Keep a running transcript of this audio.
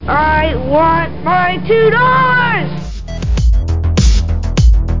want my $2!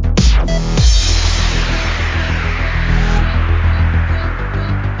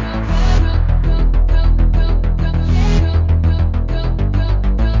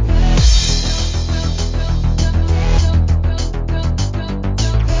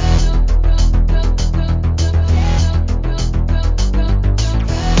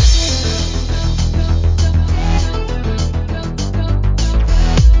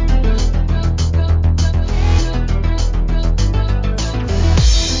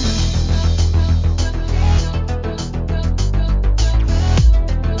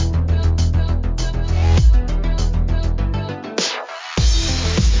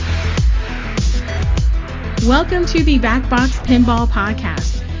 Welcome to the Backbox Pinball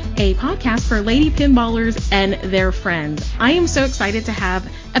Podcast, a podcast for lady pinballers and their friends. I am so excited to have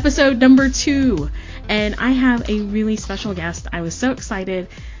episode number 2, and I have a really special guest. I was so excited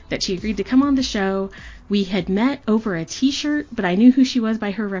that she agreed to come on the show. We had met over a t-shirt, but I knew who she was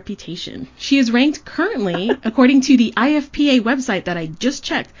by her reputation. She is ranked currently, according to the IFPA website that I just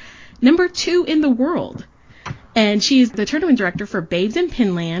checked, number 2 in the world. And she is the tournament director for Babes in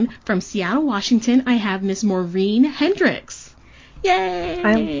Pinland from Seattle, Washington. I have Miss Maureen Hendricks.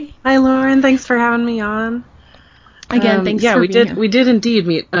 Yay! Hi, Lauren. Thanks for having me on. Again, thanks for being here. We did indeed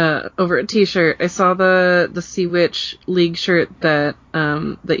meet over a t-shirt. I saw the Sea Witch League shirt that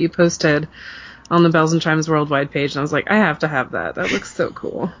you posted on the Bells and Chimes Worldwide page, and I was like, I have to have that. That looks so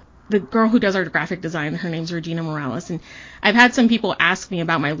cool. The girl who does our graphic design, her name's Regina Morales, and I've had some people ask me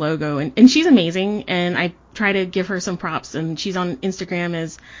about my logo, and she's amazing, and I try to give her some props, and she's on Instagram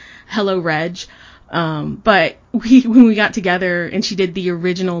as Hello Reg. But when we got together and she did the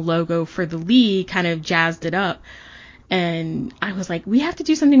original logo for the league, kind of jazzed it up, and I was like, we have to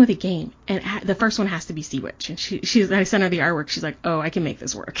do something with a game, and the first one has to be Sea Witch. And I sent her the artwork. She's like, oh, I can make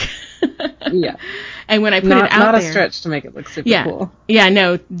this work. Yeah. And when I put it out there, not a stretch to make it look super cool. Yeah,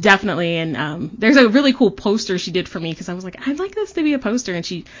 no, definitely. And there's a really cool poster she did for me, because I was like, I'd like this to be a poster.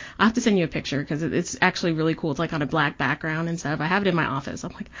 And I'll have to send you a picture, because it's actually really cool. It's like on a black background and stuff. I have it in my office.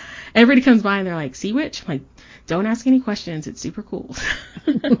 I'm like, everybody comes by and they're like, Sea Witch? I'm like, don't ask any questions. It's super cool.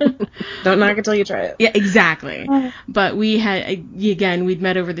 Don't knock it till you try it. Yeah, exactly. But we'd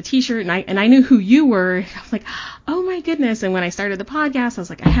met over the t-shirt, and I knew who you were. I was like, oh my goodness. And when I started the podcast, I was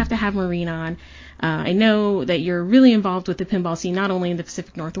like, I have to have Maureen on. I know that you're really involved with the pinball scene, not only in the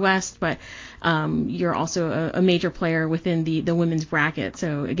Pacific Northwest, but you're also a major player within the women's bracket.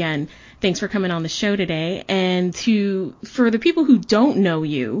 So again, thanks for coming on the show today. And for the people who don't know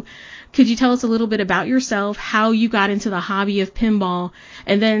you, could you tell us a little bit about yourself, how you got into the hobby of pinball,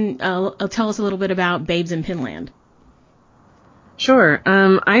 and then tell us a little bit about Babes in Pinland? Sure.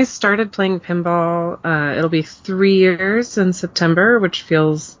 I started playing pinball, it'll be 3 years in September, which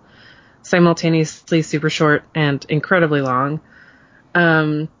feels simultaneously super short and incredibly long.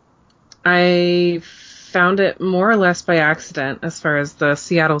 I found it more or less by accident as far as the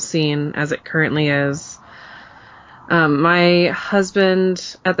Seattle scene as it currently is. My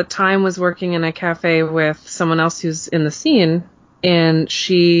husband at the time was working in a cafe with someone else who's in the scene, and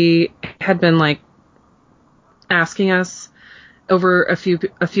she had been like asking us over a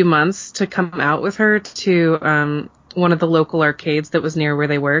few months to come out with her to one of the local arcades that was near where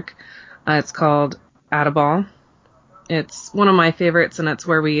they work. It's called Add-A-Ball. It's one of my favorites, and it's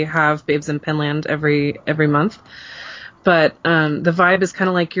where we have Babes in Pinland every month. But the vibe is kind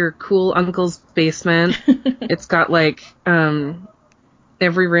of like your cool uncle's basement. It's got like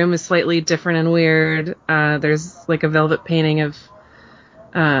every room is slightly different and weird. There's like a velvet painting of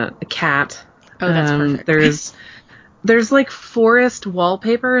a cat. Oh, that's perfect. There's like forest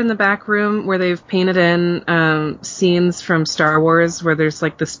wallpaper in the back room where they've painted in scenes from Star Wars where there's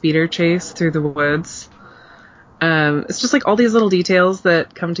like the speeder chase through the woods. It's just like all these little details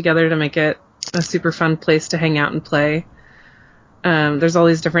that come together to make it a super fun place to hang out and play. There's all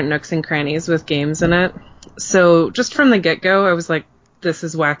these different nooks and crannies with games in it. So just from the get-go, I was like, this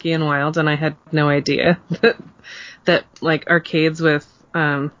is wacky and wild, and I had no idea that like arcades with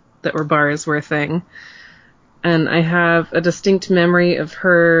that were bars were a thing. And I have a distinct memory of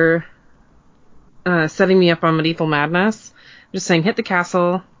her setting me up on Medieval Madness, just saying, hit the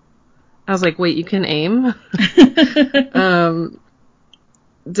castle. I was like, wait, you can aim?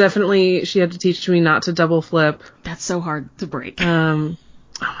 Definitely, she had to teach me not to double flip. That's so hard to break. My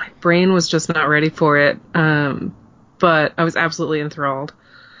brain was just not ready for it. But I was absolutely enthralled.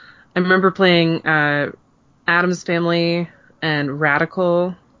 I remember playing Addams Family and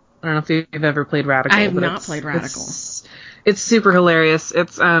Radical. I don't know if you've ever played Radical. I have not played Radical. It's super hilarious.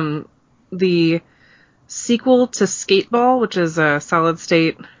 It's the sequel to Skateball, which is a solid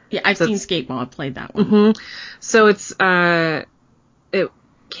state Yeah, I've So seen Skateball. I've played that one. Mm-hmm. So it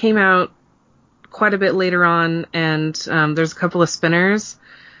came out quite a bit later on, and there's a couple of spinners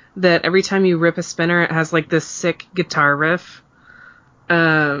that every time you rip a spinner, it has like this sick guitar riff.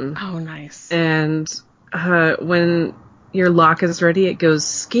 Oh, nice. And when your lock is ready, it goes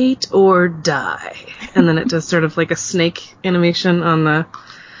skate or die, and then it does sort of like a snake animation on the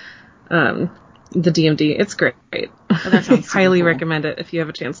DMD. It's great. Oh, that sounds super Highly cool. recommend it if you have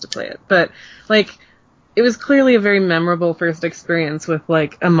a chance to play it. But like, it was clearly a very memorable first experience with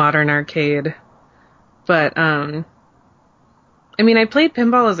like a modern arcade. But I mean, I played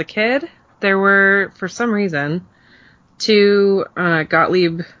pinball as a kid. There were, for some reason, two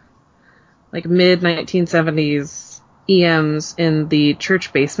Gottlieb, like mid 1970s EMs in the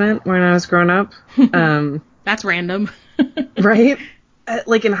church basement when I was growing up. That's random. Right?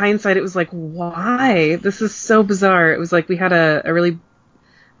 Like, in hindsight, it was like, why? This is so bizarre. It was like we had a really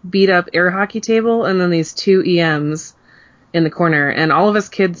beat up air hockey table and then these two EMs in the corner, and all of us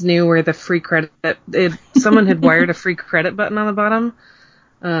kids knew where the free credit, someone had wired a free credit button on the bottom.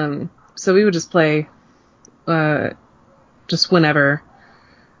 So we would just play just whenever.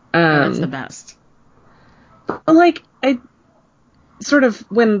 That's the best. Like, I sort of,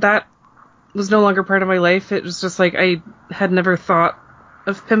 when that was no longer part of my life, it was just like I had never thought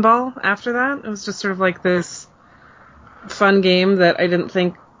of pinball after that. It was just sort of like this fun game that I didn't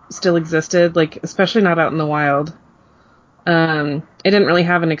think still existed, like, especially not out in the wild. I didn't really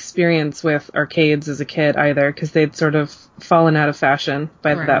have an experience with arcades as a kid either, because they'd sort of fallen out of fashion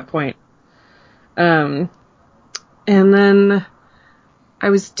by that point. And then I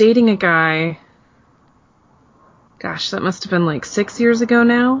was dating a guy, gosh, that must have been like 6 years ago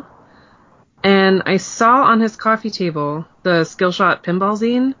now, and I saw on his coffee table the Skillshot Pinball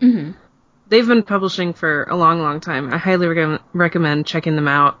Zine. Mm-hmm. They've been publishing for a long, long time. I highly recommend checking them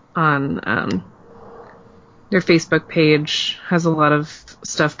out on their Facebook page. Has a lot of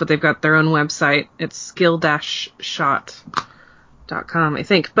stuff, but they've got their own website. It's skill-shot.com, I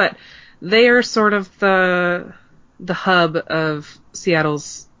think. But they are sort of the hub of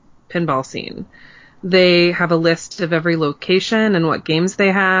Seattle's pinball scene. They have a list of every location and what games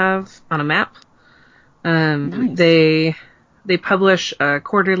they have on a map. Nice. They publish a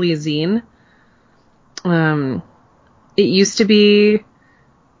quarterly zine. It used to be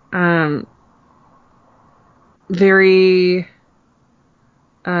very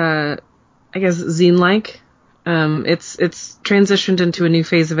I guess zine-like. It's transitioned into a new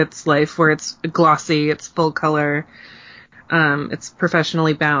phase of its life where it's glossy, it's full color, it's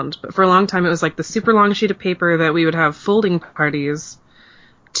professionally bound. But for a long time, it was like the super long sheet of paper that we would have folding parties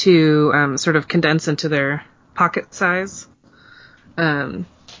to sort of condense into their pocket size. And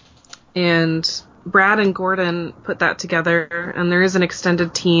Brad and Gordon put that together, and there is an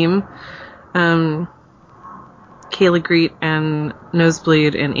extended team. Kayla Greet and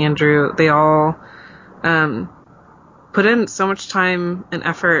Nosebleed and Andrew, they all put in so much time and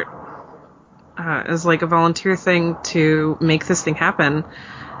effort as like a volunteer thing to make this thing happen.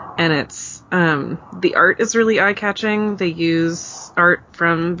 And it's the art is really eye-catching. They use art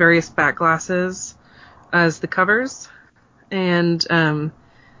from various back glasses as the covers, and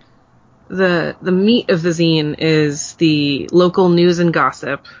the meat of the zine is the local news and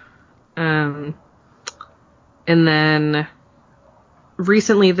gossip. And then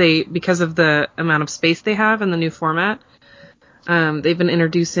recently because of the amount of space they have and the new format, they've been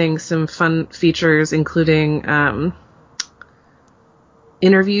introducing some fun features, including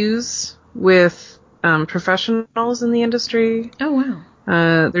interviews with professionals in the industry. Oh, wow.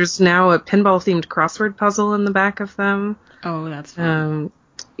 There's now a pinball-themed crossword puzzle in the back of them. Oh, that's fun.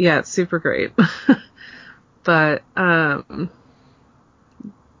 Yeah, it's super great. But I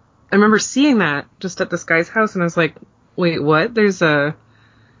remember seeing that just at this guy's house, and I was like, wait, what?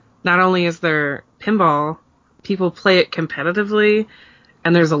 Not only is there pinball, people play it competitively,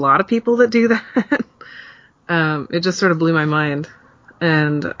 and there's a lot of people that do that. It just sort of blew my mind.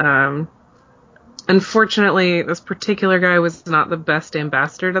 And unfortunately, this particular guy was not the best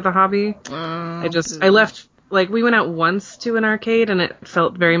ambassador to the hobby. I left, like, we went out once to an arcade, and it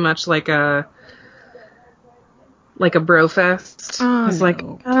felt very much like a bro fest. I was like,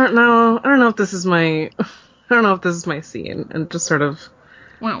 I don't know if this is my scene, and just sort of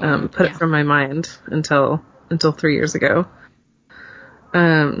put it from my mind until 3 years ago.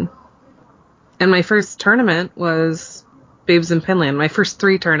 And my first tournament was Babes in Pinland. My first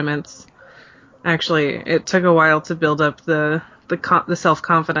 3 tournaments, actually. It took a while to build up the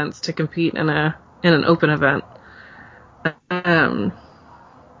self-confidence to compete in an open event.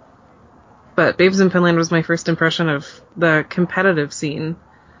 But Babes in Pinland was my first impression of the competitive scene.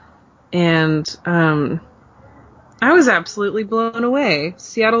 and I was absolutely blown away.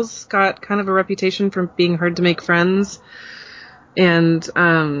 Seattle's got kind of a reputation for being hard to make friends, and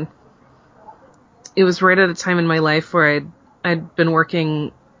it was right at a time in my life where I'd been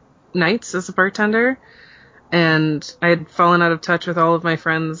working nights as a bartender, and I had fallen out of touch with all of my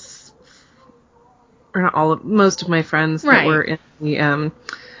friends, or not all of, most of my friends that were in the, I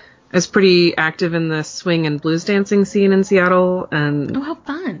was pretty active in the swing and blues dancing scene in Seattle, and... Oh, how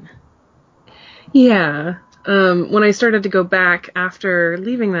fun. Yeah. When I started to go back after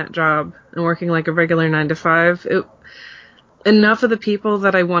leaving that job and working like a regular 9 to 5, enough of the people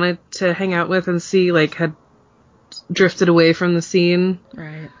that I wanted to hang out with and see like had drifted away from the scene,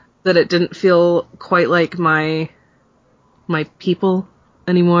 right, that it didn't feel quite like my people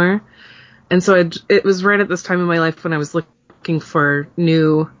anymore. And so it was right at this time in my life when I was looking for a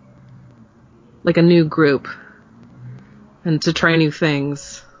new group and to try new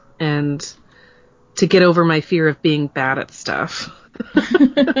things and to get over my fear of being bad at stuff.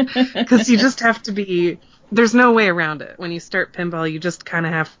 Because you just have to be... There's no way around it. When you start pinball, you just kind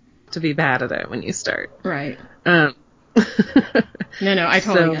of have to be bad at it when you start. Right. No, I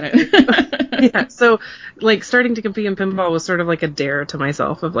totally get it. Yeah, so, like, starting to compete in pinball was sort of like a dare to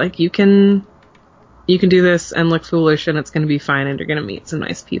myself of, like, you can do this and look foolish and it's going to be fine and you're going to meet some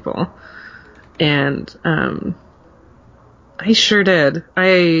nice people. And, I sure did.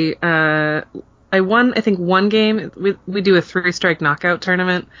 I won, I think, one game. We do a 3-strike knockout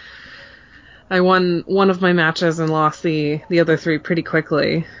tournament. I won one of my matches and lost the other 3 pretty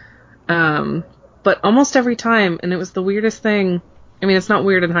quickly. But almost every time, and it was the weirdest thing. I mean, it's not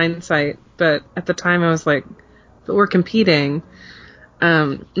weird in hindsight, but at the time I was like, but we're competing.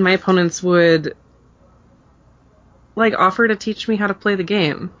 My opponents would like offer to teach me how to play the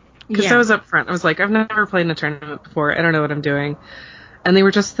game. Because I was up front. I was like, I've never played in a tournament before. I don't know what I'm doing. And they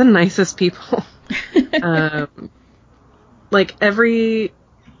were just the nicest people. Like every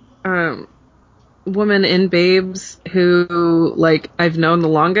woman in Babes who like I've known the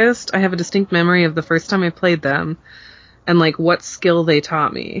longest, I have a distinct memory of the first time I played them and like what skill they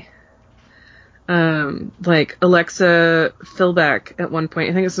taught me. Like Alexa Philbeck at one point,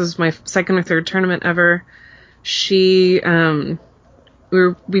 I think this was my second or third tournament ever. She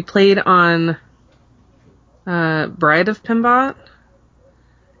we played on Bride of Pinbot.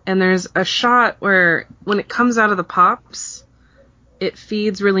 And there's a shot where when it comes out of the pops, it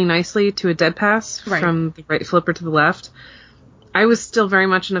feeds really nicely to a dead pass from the right flipper to the left. I was still very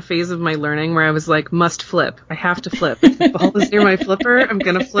much in a phase of my learning where I was like, must flip. I have to flip. If the ball is near my flipper, I'm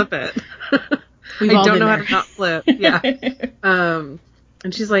going to flip it. I don't know how to not flip. Yeah. And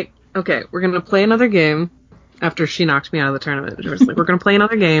she's like, okay, we're going to play another game after she knocked me out of the tournament. She was like, we're going to play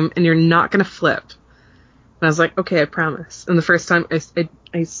another game and you're not going to flip. And I was like, okay, I promise. And the first time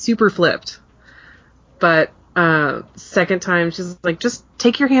I super flipped. But second time, she's like, just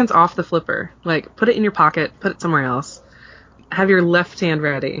take your hands off the flipper. Like, put it in your pocket, put it somewhere else. Have your left hand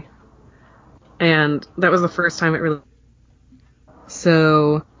ready. And that was the first time it really...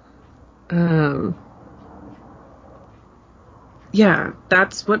 So, yeah,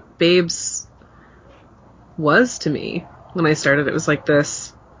 that's what Babes was to me when I started. It was like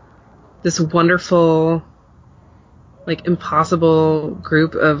this wonderful... like impossible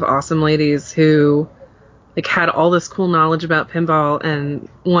group of awesome ladies who like had all this cool knowledge about pinball and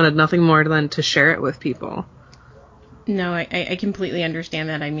wanted nothing more than to share it with people. No, I completely understand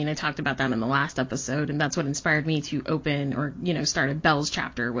that. I mean, I talked about that in the last episode, and that's what inspired me to open or, start a Bells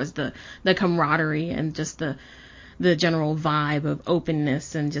chapter was the camaraderie and just the general vibe of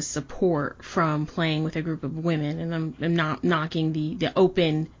openness and just support from playing with a group of women. And I'm not knocking the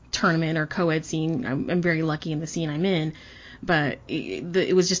open tournament or co-ed scene. I'm very lucky in the scene I'm in, but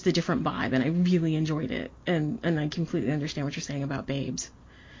it was just a different vibe, and I really enjoyed it. And I completely understand what you're saying about Babes.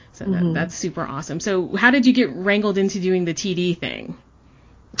 So that's super awesome. So how did you get wrangled into doing the TD thing?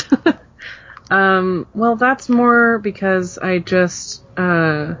 Well, that's more because I just,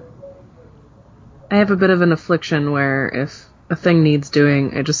 I have a bit of an affliction where if a thing needs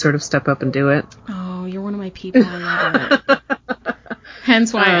doing, I just sort of step up and do it. Oh, you're one of my people. I love it.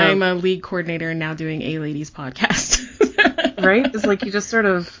 Hence why I'm a league coordinator and now doing A Ladies podcast. Right? It's like you just sort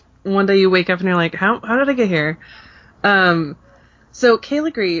of, one day you wake up and you're like, how did I get here? So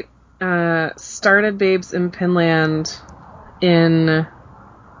Kayla Greet started Babes in Pinland in,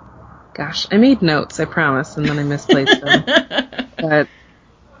 gosh, I made notes, I promise, and then I misplaced them. But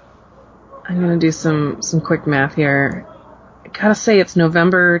I'm going to do some quick math here. I gotta say it's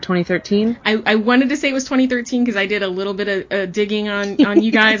November 2013. I wanted to say it was 2013 because I did a little bit of digging on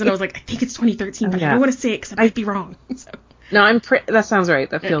you guys, and I was like, I think it's 2013, but I don't want to say it because I might be wrong. So. No, that sounds right.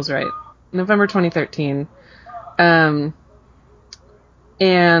 That feels right. November 2013.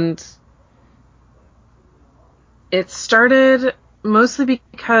 And it started mostly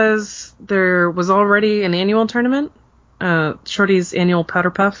because there was already an annual tournament, Shorty's annual Powder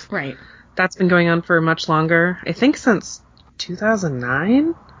Puff. Right. That's been going on for much longer. I think since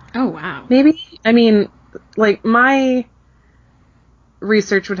 2009? Oh, wow. Maybe? I mean, like, my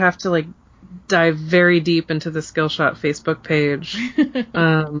research would have to, like, dive very deep into the Skillshot Facebook page.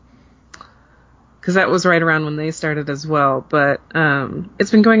 Because that was right around when they started as well. But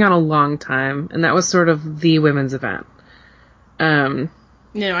it's been going on a long time, and that was sort of the women's event. No,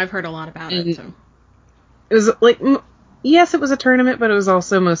 I've heard a lot about it. So it was like, yes, it was a tournament, but it was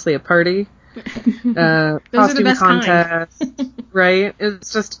also mostly a party. Those are the best contest, kind. Right?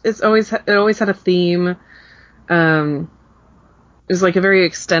 It always had a theme. It was like a very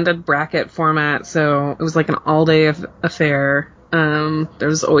extended bracket format, so it was like an all-day affair. There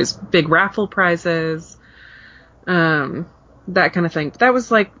was always big raffle prizes, that kind of thing. But that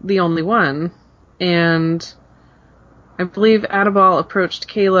was like the only one, and I believe Adabal approached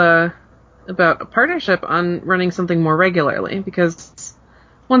Kayla about a partnership on running something more regularly, because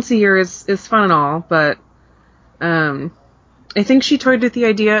once a year is fun and all, but I think she toyed with the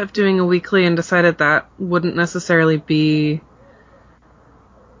idea of doing a weekly and decided that wouldn't necessarily be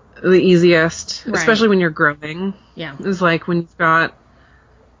the easiest, right. Especially when you're growing. Yeah. It's like when you've got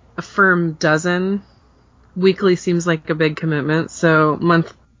a firm dozen, weekly seems like a big commitment, so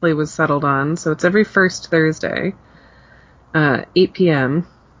monthly was settled on. So it's every first Thursday, 8 p.m.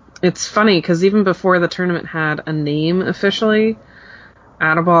 It's funny because even before the tournament had a name officially,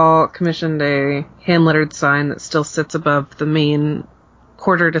 Adabal commissioned a hand-lettered sign that still sits above the main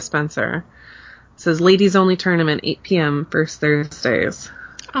quarter dispenser. It says, "Ladies Only Tournament, 8 p.m., first Thursdays."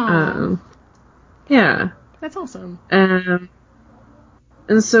 Yeah. That's awesome. And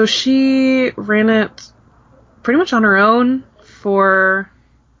so she ran it pretty much on her own for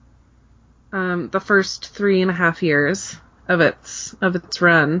the first 3.5 years of its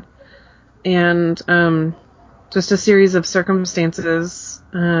run. And just a series of circumstances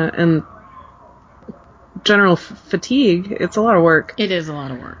and general fatigue. It's a lot of work. It is a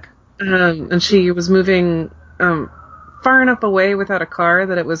lot of work. And she was moving far enough away without a car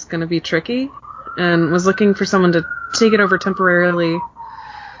that it was going to be tricky, and was looking for someone to take it over temporarily.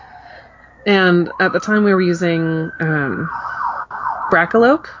 And at the time we were using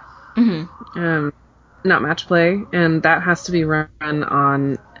Bracalope, not Match Play, and that has to be run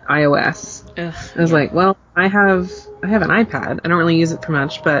on iOS. Ugh, I was like, well, I have an iPad. I don't really use it for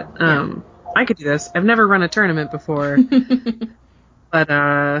much, but I could do this. I've never run a tournament before,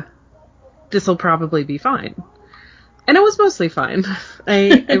 but this will probably be fine. And it was mostly fine.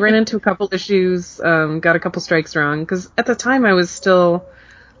 I ran into a couple issues, got a couple strikes wrong, because at the time I was still,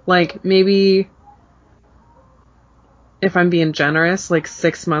 like, maybe, if I'm being generous, like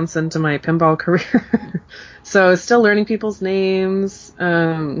 6 months into my pinball career. So I was still learning people's names,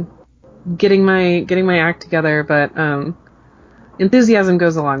 getting my act together, but enthusiasm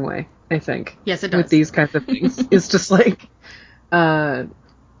goes a long way, I think. Yes, it does. With these kinds of things. It's just like, it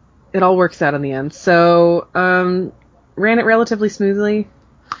all works out in the end. So, ran it relatively smoothly,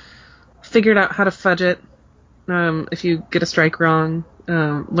 figured out how to fudge it, if you get a strike wrong,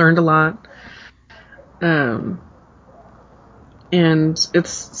 learned a lot, and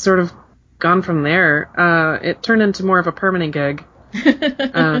it's sort of gone from there. It turned into more of a permanent gig.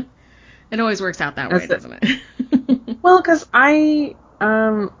 It always works out that way, doesn't it? Well, because I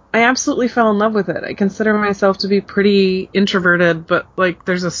absolutely fell in love with it. I consider myself to be pretty introverted, but, like,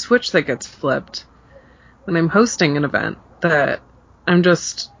 there's a switch that gets flipped when I'm hosting an event that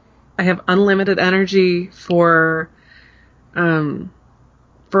I have unlimited energy for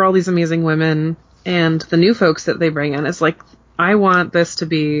all these amazing women and the new folks that they bring in. It's like, I want this to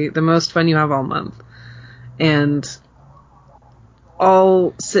be the most fun you have all month. And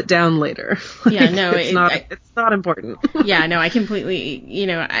I'll sit down later. Yeah, no, it's not important. Yeah, no, I completely,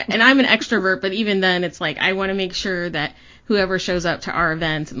 and I'm an extrovert, but even then it's like, I want to make sure that whoever shows up to our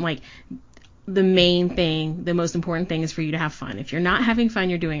events, and, like, the most important thing is for you to have fun. If you're not having fun,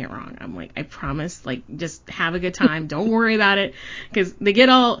 you're doing it wrong. I'm like, I promise, like, just have a good time. Don't worry about it. Because they get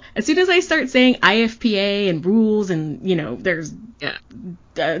all, as soon as I start saying IFPA and rules and, there's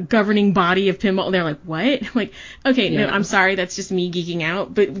a governing body of pinball, they're like, what? I'm like, okay, no, I'm sorry. That's just me geeking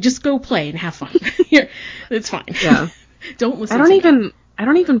out, but just go play and have fun. It's fine. Yeah. Don't listen I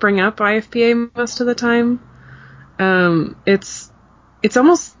don't even bring up IFPA most of the time. It's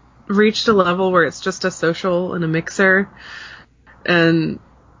almost reached a level where it's just a social and a mixer, and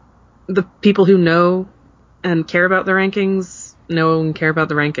the people who know and care about the rankings no one care about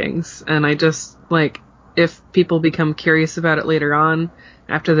the rankings. And I just, like, if people become curious about it later on,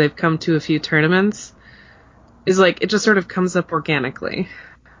 after they've come to a few tournaments, is like, it just sort of comes up organically.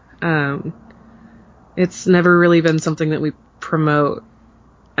 It's never really been something that we promote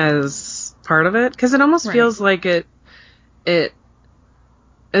as part of it, because it almost feels like it,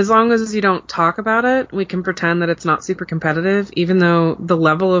 as long as you don't talk about it, we can pretend that it's not super competitive, even though the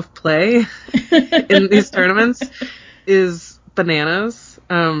level of play in these tournaments is bananas.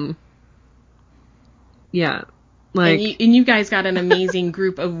 Yeah. Like, and you guys got an amazing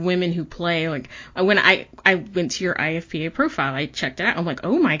group of women who play. Like, when I went to your IFPA profile, I checked it out. I'm like,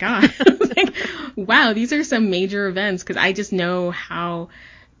 oh my God. I was like, wow, these are some major events, because I just know how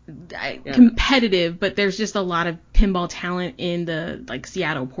competitive, but there's just a lot of pinball talent in the, like,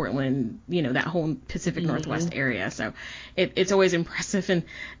 Seattle, Portland, you know, that whole Pacific Northwest area. So it's always impressive. And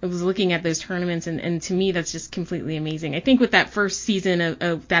I was looking at those tournaments, and to me, that's just completely amazing. I think with that first season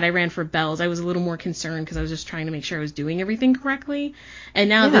of that I ran for Bells, I was a little more concerned because I was just trying to make sure I was doing everything correctly. And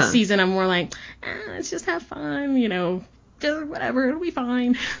now this season, I'm more like, let's just have fun, you know, just whatever, it'll be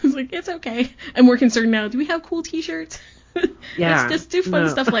fine. I was like, it's okay. I'm more concerned now. Do we have cool t-shirts? Yeah. Let's just do fun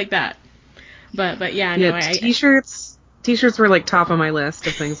stuff like that. But yeah, no, t-shirts were like top of my list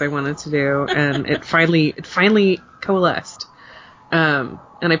of things I wanted to do, and it finally coalesced. And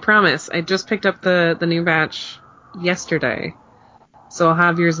I promise, I just picked up the new batch yesterday, so I'll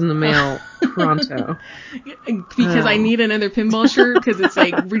have yours in the mail pronto. Because I need another pinball shirt, because it's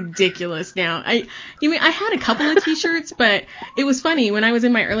like ridiculous now. I had a couple of t-shirts, but it was funny. When I was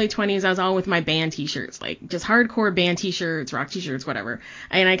in my early 20s, I was all with my band t-shirts, like just hardcore band t-shirts, rock t-shirts, whatever.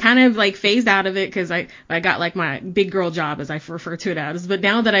 And I kind of like phased out of it because I got like my big girl job, as I refer to it as. But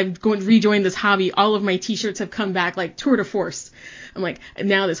now that I've rejoined this hobby, all of my t-shirts have come back like tour de force. I'm like,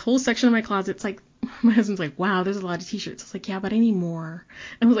 now this whole section of my closet's like, my husband's like, wow, there's a lot of t-shirts. I was like, yeah, but I need more.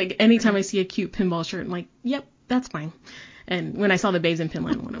 And I was like, anytime I see a cute pinball shirt, I'm like, yep, that's fine. And when I saw the Babes in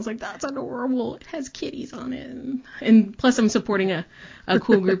Pinland one, I was like, that's adorable. It has kitties on it. And plus I'm supporting a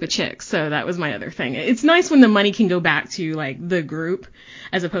cool group of chicks. So that was my other thing. It's nice when the money can go back to like the group,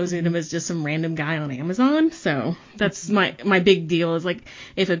 as opposed to them as just some random guy on Amazon. So that's my big deal, is like,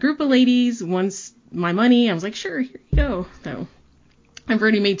 if a group of ladies wants my money, I was like, sure, here you go. So I've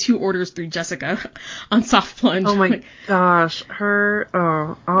already made 2 orders through Jessica on Soft Plunge. Oh my gosh,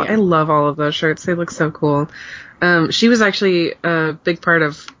 I love all of those shirts. They look so cool. She was actually a big part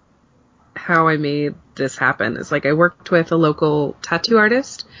of how I made this happen. It's like, I worked with a local tattoo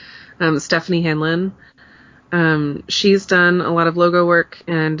artist, Stephanie Hanlon. She's done a lot of logo work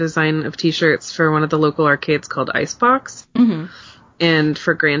and design of t-shirts for one of the local arcades called Icebox. Mm-hmm. And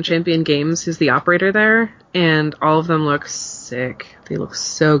for Grand Champion Games, who's the operator there, and all of them look sick. They look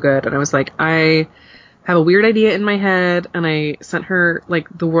so good. And I was like, I have a weird idea in my head, and I sent her like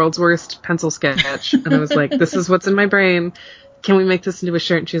the world's worst pencil sketch, and I was like, this is what's in my brain. Can we make this into a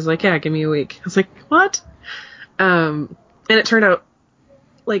shirt? And she was like, yeah, give me a week. I was like, what? And it turned out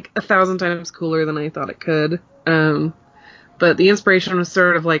like 1,000 times cooler than I thought it could. But the inspiration was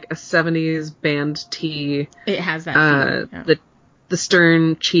sort of like a 70s band tee. It has that feel, yeah. The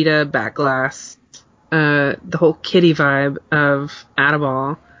stern cheetah back glass, the whole kitty vibe of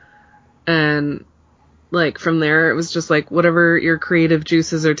Adaball. And like from there, it was just like whatever your creative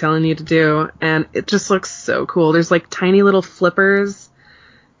juices are telling you to do. And it just looks so cool. There's like tiny little flippers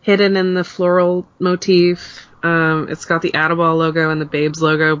hidden in the floral motif. It's got the Adaball logo and the Babes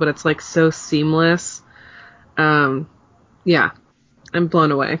logo, but it's like so seamless. Yeah, I'm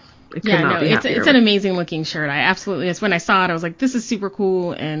blown away. It's an amazing looking shirt. It's when I saw it, I was like, this is super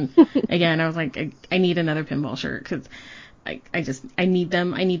cool. And again, I was like, I need another pinball shirt, because I need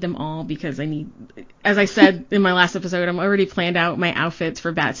them. I need them all, because as I said in my last episode, I'm already planned out my outfits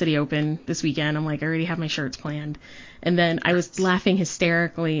for Bat City Open this weekend. I'm like, I already have my shirts planned. And then I was laughing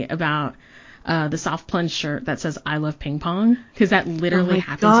hysterically about the Soft Plunge shirt that says I love ping pong, because that literally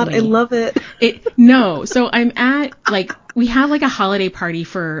happened to me. I love it. So I'm at, like, we have like a holiday party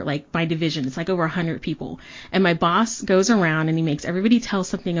for like my division. It's like over 100 people, and my boss goes around and he makes everybody tell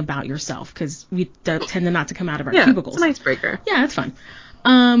something about yourself, because we tend to not to come out of our cubicles. It's an icebreaker. Yeah, it's fun.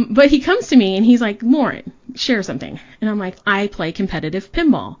 But he comes to me and he's like, Lauren, share something. And I'm like, I play competitive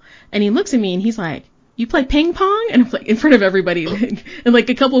pinball. And he looks at me and he's like, you play ping pong? And I'm like, in front of everybody. And like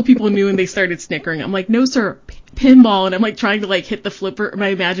a couple of people knew and they started snickering. I'm like, no, sir, pinball. And I'm like trying to like hit the my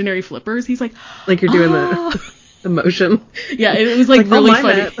imaginary flippers. He's like you're doing the motion. Yeah, it was like really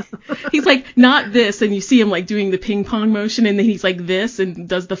funny. He's like, not this. And you see him like doing the ping pong motion. And then he's like this and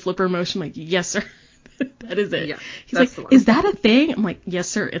does the flipper motion. I'm like, yes, sir. That is it. Yeah, he's like, is that a thing? I'm like, yes,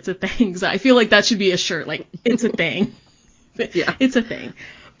 sir, it's a thing. So I feel like that should be a shirt. Like, it's a thing. Yeah. It's a thing.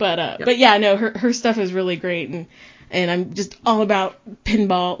 But yeah, no, her stuff is really great, and I'm just all about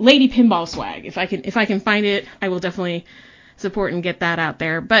lady pinball swag. If I can find it, I will definitely support and get that out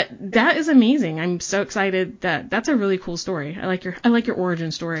there. But that is amazing. I'm so excited that's a really cool story. I like your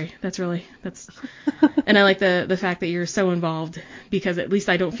origin story. That's and I like the fact that you're so involved, because at least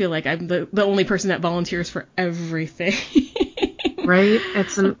I don't feel like I'm the only person that volunteers for everything. Right?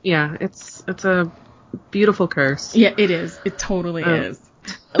 It's a beautiful curse. Yeah, it is. It totally is.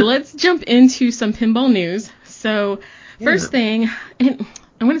 Let's jump into some pinball news. So, first thing, and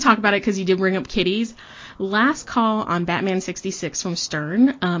I'm going to talk about it because you did bring up kitties. Last call on Batman 66 from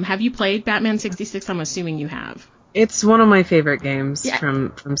Stern. Have you played Batman 66? I'm assuming you have. It's one of my favorite games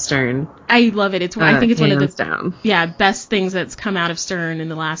from Stern. I love it. I think it's one of the down. best things that's come out of Stern in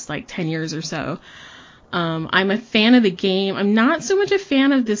the last 10 years or so. I'm a fan of the game. I'm not so much a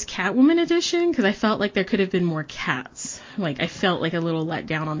fan of this Catwoman edition, because I felt like there could have been more cats. I felt like a little let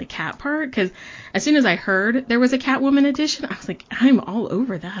down on the cat part, because as soon as I heard there was a Catwoman edition, I was like, I'm all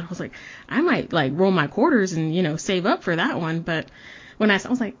over that. I was like, I might roll my quarters and, save up for that one. But when I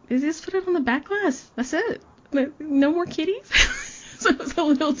was like, just put it on the back glass. That's it. No more kitties. So I was a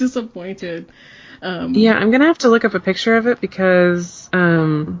little disappointed. Yeah, I'm going to have to look up a picture of it, because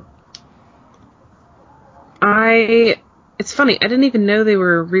it's funny, I didn't even know they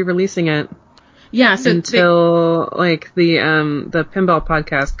were re-releasing it. Yeah, so until the Pinball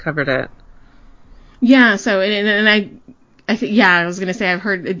podcast covered it. Yeah, so and I think, I was gonna say, I've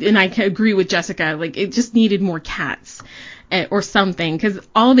heard, and I agree with Jessica, it just needed more cats or something, because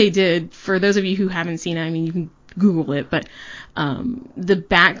all they did, for those of you who haven't seen it, I mean, you can Google it, but the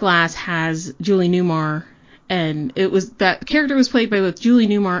back glass has Julie Newmar, and that character was played by both Julie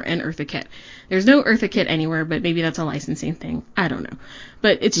Newmar and Eartha Kitt. There's no Eartha Kitt anywhere, but maybe that's a licensing thing. I don't know.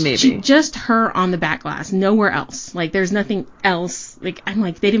 But it's just her on the back glass, nowhere else. There's nothing else. I'm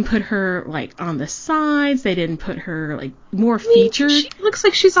they didn't put her, on the sides. They didn't put her, more featured. She looks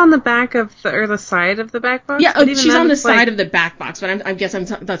like she's on the back of the side of the back box. Yeah, she's on the side of the back box, but I guess I'm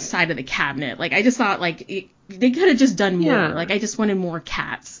the side of the cabinet. I just thought, they could have just done more. Yeah. I just wanted more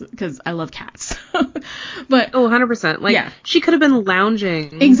cats, because I love cats. But 100%. She could have been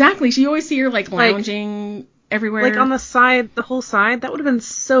lounging. Exactly. She always see her lounging everywhere. On the side, the whole side. That would have been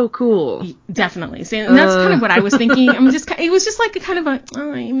so cool. Definitely. So, and that's kind of what I was thinking. it was just kind of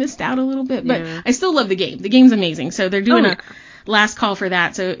I missed out a little bit, but I still love the game. The game's amazing. So they're doing a last call for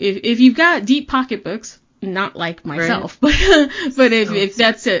that. So if you've got deep pocketbooks, not like myself, but if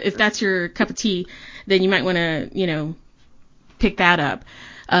that's your cup of tea, then you might want to, pick that up.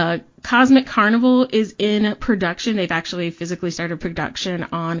 Cosmic Carnival is in production. They've actually physically started production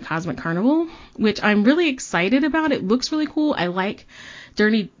on Cosmic Carnival, which I'm really excited about. It looks really cool. I like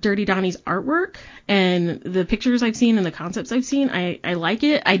Dirty Donnie's artwork, and the pictures I've seen and the concepts I've seen, I like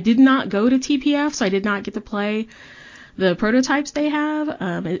it. I did not go to TPF, so I did not get to play the prototypes they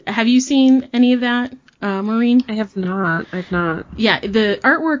have. Have you seen any of that, Maureen? I have not. I've not. Yeah, the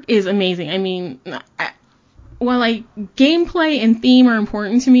artwork is amazing. I mean, while gameplay and theme are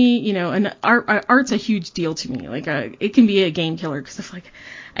important to me, and art's a huge deal to me. It can be a game killer, because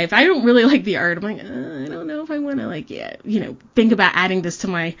if I don't really like the art, I'm I don't know if I want to think about adding this to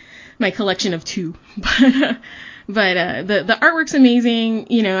my collection of 2. But the artwork's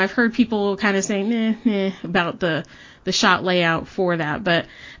amazing. I've heard people kind of saying about the shot layout for that, but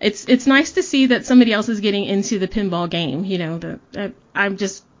it's nice to see that somebody else is getting into the pinball game. I'm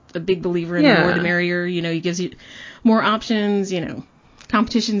just a big believer in the more the merrier. It gives you more options.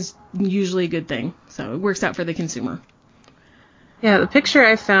 Competition's usually a good thing, so it works out for the consumer. Yeah, the picture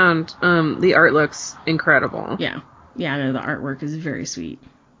I found, the art looks incredible. Yeah, no, the artwork is very sweet.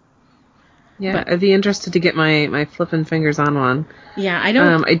 Yeah, I'd be interested to get my flippin' fingers on one. Yeah, I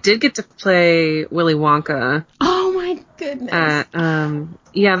don't. I did get to play Willy Wonka. Oh my goodness.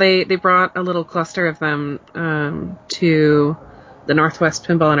 They brought a little cluster of them to the Northwest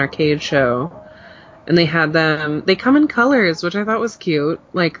Pinball and Arcade show, and they had them. They come in colors, which I thought was cute,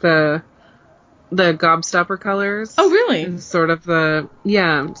 the Gobstopper colors. Oh, really? And sort of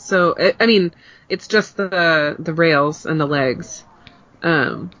So it's just the rails and the legs,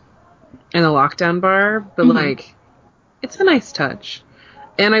 and the lockdown bar, but it's a nice touch.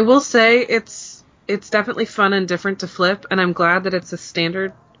 And I will say it's definitely fun and different to flip, and I'm glad that it's a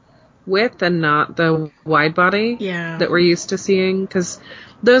standard width and not the wide body that we're used to seeing, because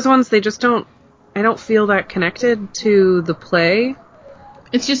those ones, I don't feel that connected to the play.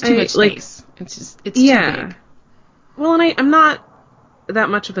 It's just too much space. It's too big. Well, and I'm not that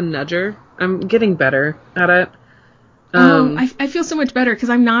much of a nudger. I'm getting better at it. I feel so much better because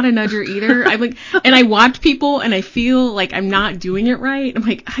I'm not a nudger either. I'm like, and I watch people and I feel like I'm not doing it right. I'm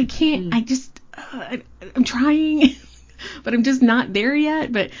like, I can't. I'm trying, but I'm just not there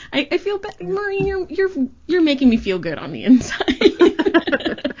yet. But I feel better, Maureen. You're making me feel good on the inside.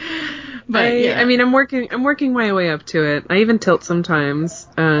 But yeah. I mean, I'm working my way up to it. I even tilt sometimes,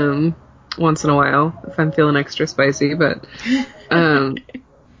 once in a while if I'm feeling extra spicy. But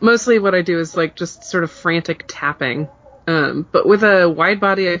mostly what I do is like just sort of frantic tapping. But with a wide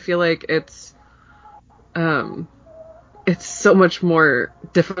body, I feel like it's so much more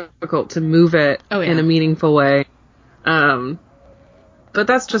difficult to move it in a meaningful way. But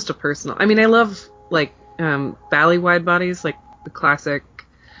that's just a personal. I mean, I love like Bally wide bodies, like the classic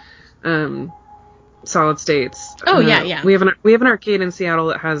solid states. Yeah. We have an arcade in Seattle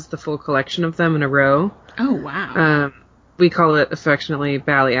that has the full collection of them in a row. Oh wow. We call it affectionately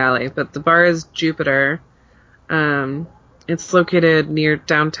Bally Alley, but the bar is Jupiter. It's located near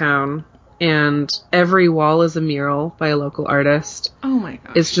downtown, and every wall is a mural by a local artist. Oh my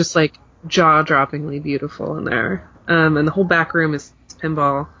gosh. It's just like jaw-droppingly beautiful in there. And the whole back room is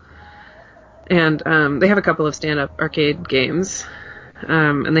pinball. And they have a couple of stand-up arcade games.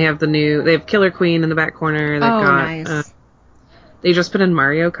 And they have Killer Queen in the back corner. They've got, nice. They just put in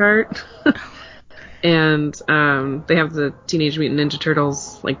Mario Kart. And they have the Teenage Mutant Ninja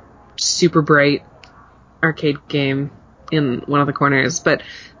Turtles, like, super bright arcade game in one of the corners. But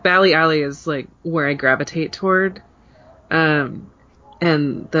Bally Alley is, like, where I gravitate toward. And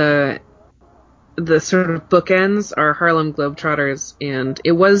the sort of bookends are Harlem Globetrotters, and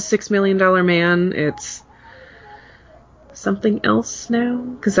it was $6 Million Man. It's something else now,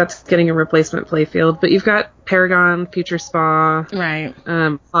 because that's getting a replacement playfield. But you've got Paragon, Future Spa, right?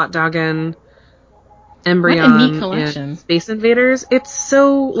 Hot Doggin', Embryon, what a neat collection. And Space Invaders. It's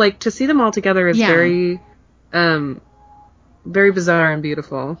so, like, to see them all together is very bizarre and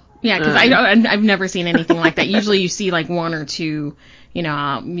beautiful. Yeah, because I've never seen anything like that. Usually you see like one or two,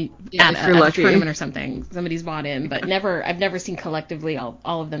 at a tournament or something. Somebody's bought in, but I've never seen collectively all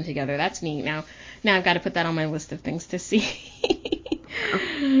of them together. That's neat. Now I've got to put that on my list of things to see.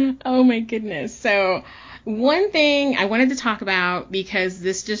 Oh my goodness. So one thing I wanted to talk about, because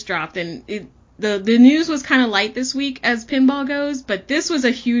this just dropped, and the news was kind of light this week as pinball goes, but this was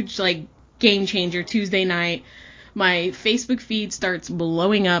a huge like game changer Tuesday night. My Facebook feed starts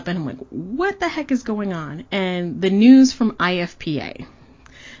blowing up, and I'm like, what the heck is going on? And the news from IFPA.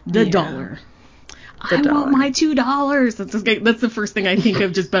 The dollar. I want my $2. That's the first thing I think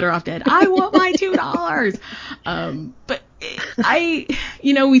of, just Better Off Dead. I want my $2. But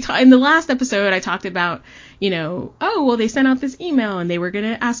in the last episode, I talked about, they sent out this email and they were going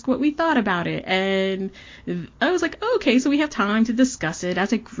to ask what we thought about it. And I was like, okay, so we have time to discuss it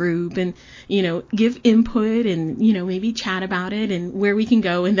as a group and, give input and, maybe chat about it and where we can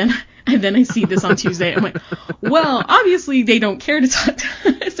go. And then I see this on Tuesday. I'm like, well, obviously they don't care to talk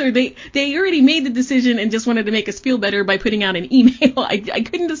to us, or they already made the decision and just wanted to make us feel better by putting out an email. I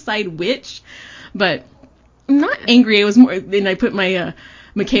couldn't decide which, but I'm not angry. It was more, then I put my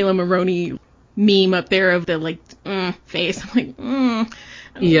Michaela Maroney meme up there of the face. I'm like,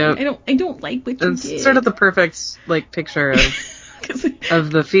 I don't like what you did. It's sort of the perfect picture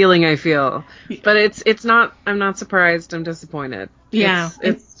of the feeling I feel. But it's not. I'm not surprised. I'm disappointed. Yeah,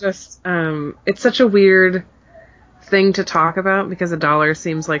 it's just it's such a weird thing to talk about, because $1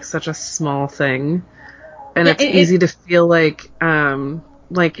 seems like such a small thing, and it's easy to feel like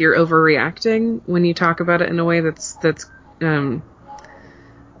you're overreacting when you talk about it in a way that's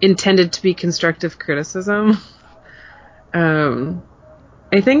intended to be constructive criticism.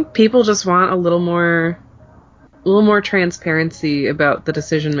 I think people just want a little more transparency about the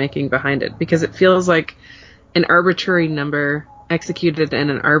decision making behind it, because it feels like an arbitrary number executed in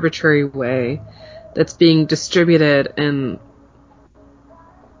an arbitrary way that's being distributed in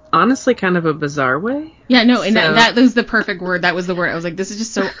honestly kind of a bizarre way. Yeah, no, and that was the perfect word. That was the word. I was like, this is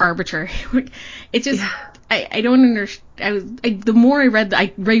just so arbitrary. It just, I don't understand. The more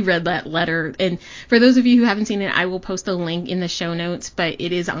I reread that letter, and for those of you who haven't seen it, I will post a link in the show notes, but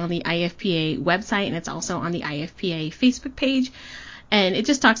it is on the IFPA website, and it's also on the IFPA Facebook page, and it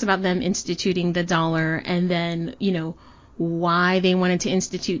just talks about them instituting the dollar, and then, why they wanted to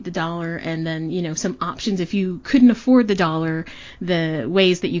institute the dollar, and then, some options if you couldn't afford the dollar, the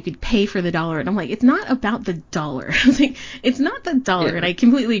ways that you could pay for the dollar. And I'm like, it's not about the dollar. I was like, it's not the dollar. Yeah. And I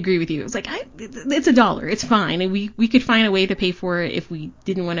completely agree with you. It's like, it's $1. It's fine. And we could find a way to pay for it if we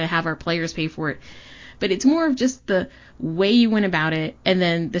didn't want to have our players pay for it. but it's more of just the way you went about it and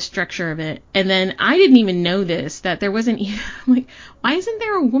then the structure of it. And then I didn't even know this, that there wasn't even, I'm like, why isn't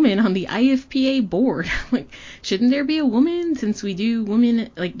there a woman on the IFPA board? Like, shouldn't there be a woman, since we do women,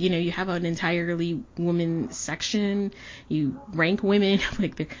 like, you know, you have an entirely woman section, you rank women,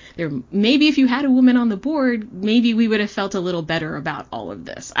 like there maybe if you had a woman on the board, maybe we would have felt a little better about all of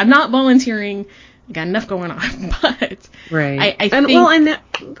this. I'm not volunteering, I got enough going on, but right. I think, well, and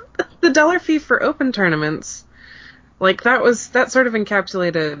the dollar fee for open tournaments, like, that sort of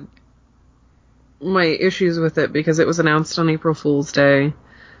encapsulated my issues with it, because it was announced on April Fool's Day.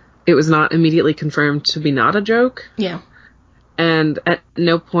 It was not immediately confirmed to be not a joke. Yeah. And at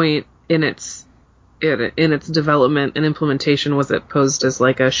no point in its development and implementation was it posed as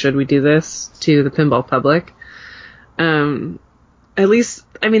like a should we do this to the pinball public. At least,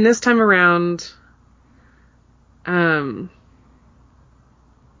 I mean, this time around, I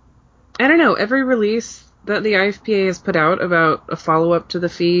don't know, every release that the IFPA has put out about a follow-up to the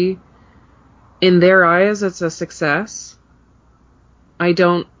fee, in their eyes, it's a success. I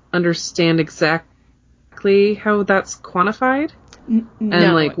don't understand exactly how that's quantified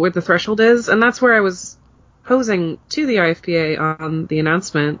and like what the threshold is, and that's where I was posing to the IFPA on the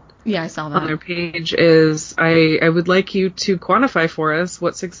announcement. Yeah, I saw that on their page, is I would like you to quantify for us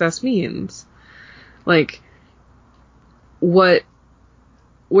what success means. Like, where's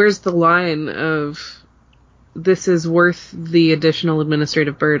the line of this is worth the additional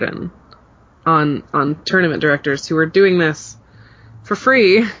administrative burden on tournament directors who are doing this for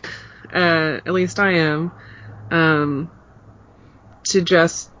free, at least I am, to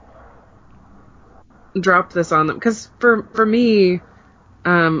just drop this on them. Because for me,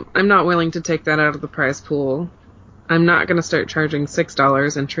 I'm not willing to take that out of the prize pool. I'm not going to start charging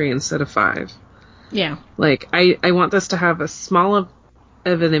 $6 entry instead of $5. Yeah. Like, I want this to have as small of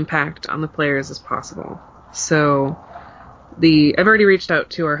an impact on the players as possible. So I've already reached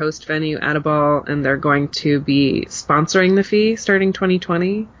out to our host venue, Addaball, and they're going to be sponsoring the fee starting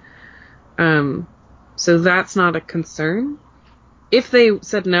 2020. So that's not a concern. If they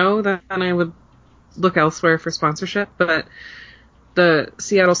said no, then I would look elsewhere for sponsorship. But the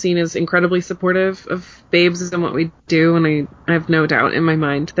Seattle scene is incredibly supportive of Babes and what we do, and I have no doubt in my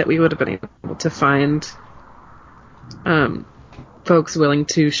mind that we would have been able to find folks willing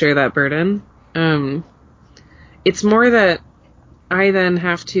to share that burden. It's more that I then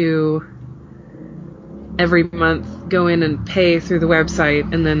have to every month go in and pay through the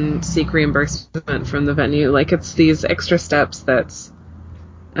website and then seek reimbursement from the venue. Like, it's these extra steps that's,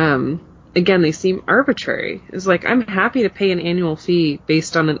 again, they seem arbitrary. It's like, I'm happy to pay an annual fee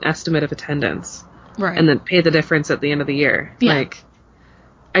based on an estimate of attendance. Right. And then pay the difference at the end of the year. Yeah. Like,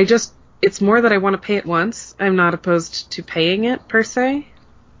 it's more that I want to pay it once. I'm not opposed to paying it, per se.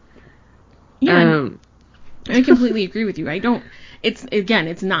 Yeah. I completely agree with you.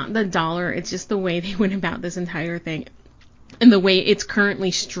 It's not the dollar, it's just the way they went about this entire thing and the way it's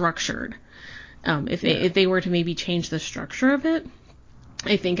currently structured. If they were to maybe change the structure of it,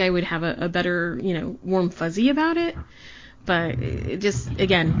 I think I would have a better, warm fuzzy about it. But it just,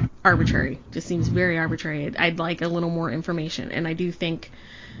 again, arbitrary. Just seems very arbitrary. I'd like a little more information, and I do think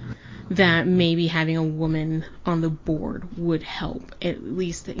that maybe having a woman on the board would help. At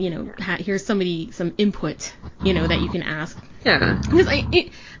least, here's some input, that you can ask. Yeah. Because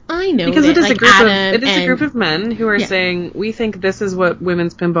I know because that, it is a group of men who are saying, we think this is what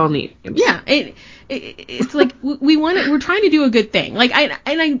women's pinball needs. Yeah. It's like we're trying to do a good thing. Like,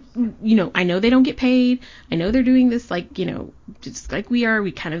 I know they don't get paid. I know they're doing this, like, just like we are.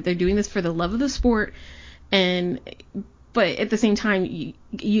 They're doing this for the love of the sport. But at the same time,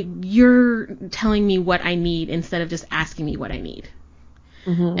 you're telling me what I need instead of just asking me what I need.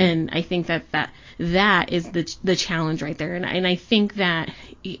 Mm-hmm. And I think that is the challenge right there. And I think that,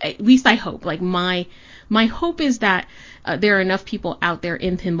 at least I hope, like my hope is that there are enough people out there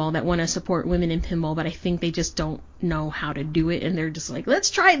in pinball that want to support women in pinball, but I think they just don't know how to do it. And they're just like,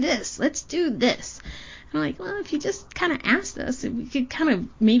 let's try this. Let's do this. I'm like, well, if you just kind of asked us, we could kind of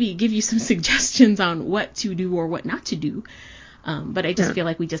maybe give you some suggestions on what to do or what not to do. But I just feel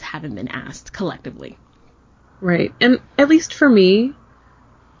like we just haven't been asked collectively. Right. And at least for me,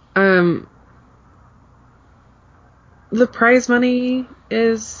 the prize money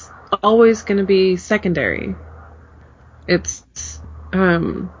is always going to be secondary. It's,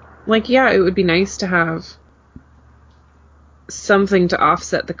 it would be nice to have something to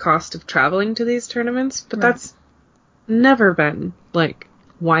offset the cost of traveling to these tournaments, but that's never been, like,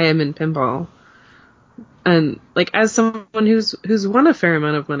 why I'm in pinball. And, like, as someone who's won a fair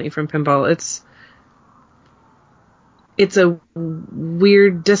amount of money from pinball, it's a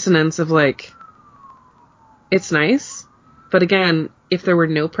weird dissonance of, like, it's nice. But again, if there were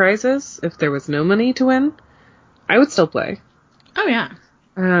no prizes, if there was no money to win, I would still play. Oh yeah.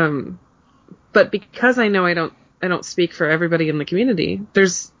 But because I know I don't speak for everybody in the community,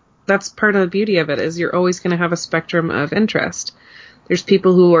 that's part of the beauty of it, is you're always going to have a spectrum of interest. There's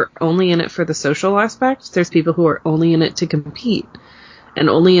people who are only in it for the social aspect. There's people who are only in it to compete and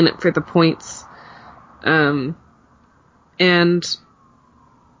only in it for the points. And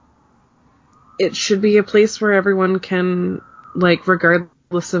it should be a place where everyone can, like,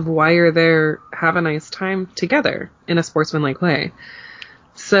 regardless of why you're there, have a nice time together in a sportsmanlike way.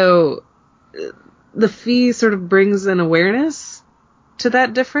 So the fee sort of brings an awareness to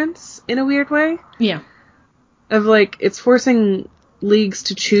that difference in a weird way. Yeah. Of, like, it's forcing leagues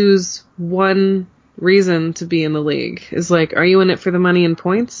to choose one reason to be in the league. Is like, are you in it for the money and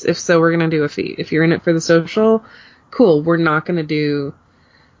points? If so, we're going to do a fee. If you're in it for the social, cool, we're not going to do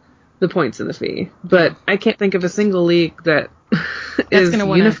the points and the fee. But I can't think of a single league that is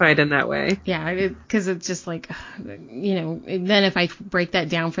unified in that way. Yeah, because it's just like, then if I break that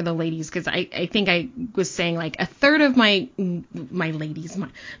down for the ladies, because I think I was saying like a third of my ladies,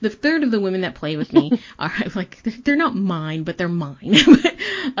 the third of the women that play with me are like, they're not mine, but they're mine.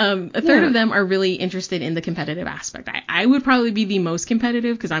 A third of them are really interested in the competitive aspect. I would probably be the most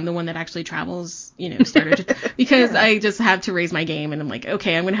competitive because I'm the one that actually travels, because I just have to raise my game, and I'm like,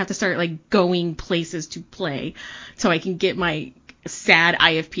 okay, I'm going to have to start like going places to play so I can get my sad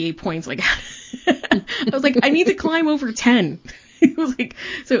IFPA points. Like, I was like, I need to climb over 10. It was like,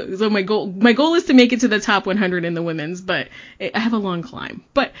 so my goal is to make it to the top 100 in the women's, but I have a long climb.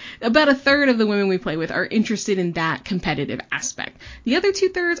 But about a third of the women we play with are interested in that competitive aspect. The other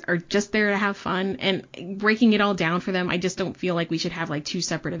 2/3 are just there to have fun, and breaking it all down for them, I just don't feel like we should have like 2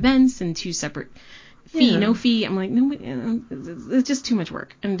 separate events and 2 separate fee, no fee. I'm like, no, it's just too much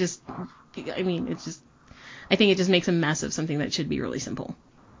work. And I think it just makes a mess of something that should be really simple.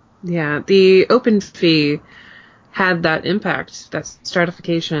 Yeah, the open fee had that impact, that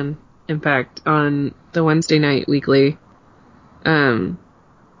stratification impact on the Wednesday night weekly.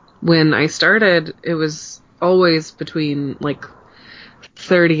 When I started, it was always between like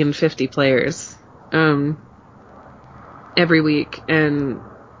 30 and 50 players every week, and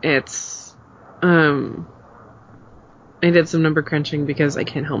it's I did some number crunching because I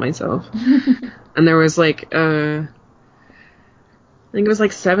can't help myself. And there was like I think it was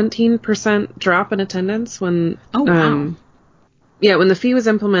like 17% drop in attendance when when the fee was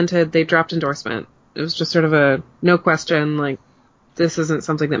implemented, they dropped endorsement. It was just sort of a no question, like, this isn't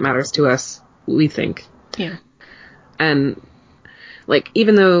something that matters to us, we think. Yeah. And like,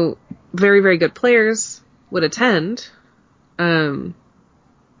 even though very, very good players would attend,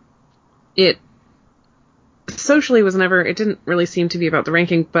 it socially was never, it didn't really seem to be about the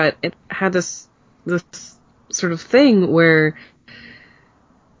ranking, but it had this sort of thing where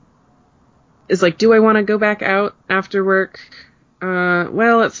it's like, do I want to go back out after work?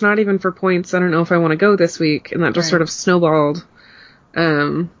 Well, it's not even for points. I don't know if I want to go this week. And that just sort of snowballed.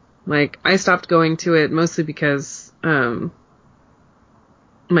 Like, I stopped going to it mostly because my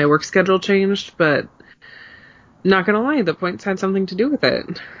work schedule changed, but not gonna lie, the points had something to do with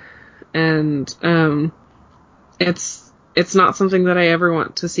it. And it's not something that I ever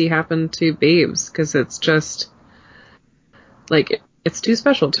want to see happen to babes, because it's just like, it's too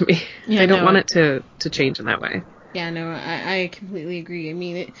special to me. Yeah, I don't want it to change in that way. Yeah, no, I completely agree. I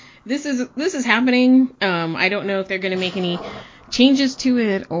mean, this is happening. I don't know if they're going to make any changes to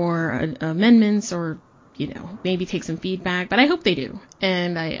it or amendments, or maybe take some feedback, but I hope they do,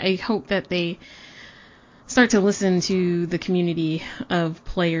 and I hope that they start to listen to the community of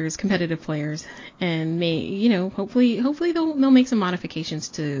players, competitive players, and hopefully they'll make some modifications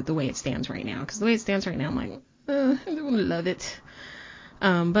to the way it stands right now, because the way it stands right now, I'm like, I don't love it.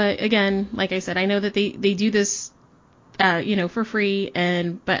 But again, like I said, I know that they do this, for free,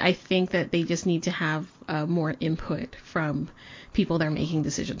 but I think that they just need to have more input from people they're making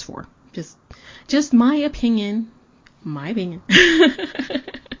decisions for. Just my opinion.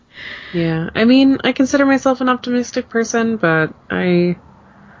 Yeah, I mean, I consider myself an optimistic person, but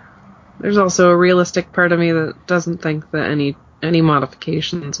there's also a realistic part of me that doesn't think that any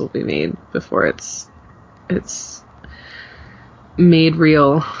modifications will be made before it's made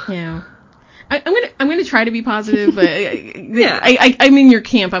real. Yeah. I'm gonna try to be positive, but I'm in your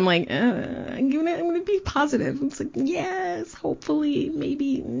camp. I'm like, I'm gonna be positive. It's like, yes, hopefully,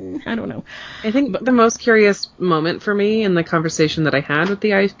 maybe, I don't know. I think the most curious moment for me in the conversation that I had with the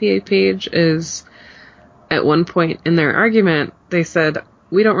IFPA page is, at one point in their argument, they said,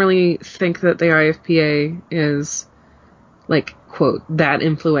 we don't really think that the IFPA is, like, quote, that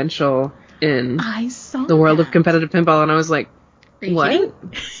influential in I saw the world that. of competitive pinball, and I was like, Are you what? kidding?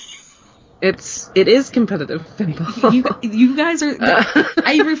 It is competitive pinball. You guys are.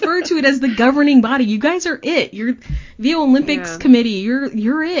 I refer to it as the governing body. You guys are it. You're the Olympics committee. You're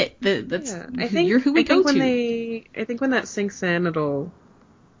it. You're who we go to. I think when that sinks in, it'll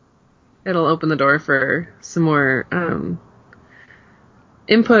open the door for some more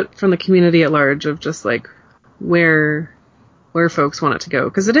input from the community at large of just like where folks want it to go,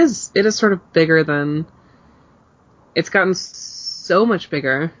 because it is sort of bigger than. It's gotten so much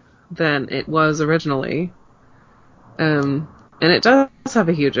bigger than it was originally. And it does have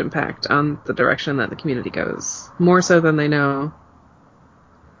a huge impact on the direction that the community goes. More so than they know.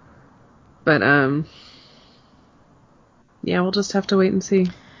 But, yeah, we'll just have to wait and see.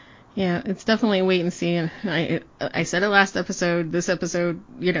 Yeah, it's definitely a wait and see. And I said it last episode, this episode,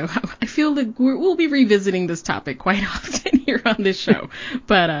 I feel that we'll be revisiting this topic quite often here on this show.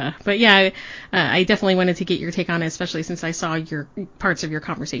 But yeah, I definitely wanted to get your take on it, especially since I saw your parts of your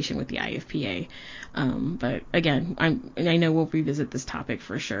conversation with the IFPA. But again, I know we'll revisit this topic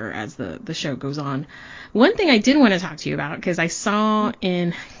for sure as the show goes on. One thing I did want to talk to you about, because I saw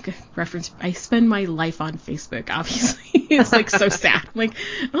in reference, I spend my life on Facebook, obviously. It's like so sad. I'm like,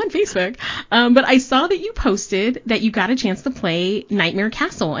 on Facebook. But I saw that you posted that you got a chance to play Nightmare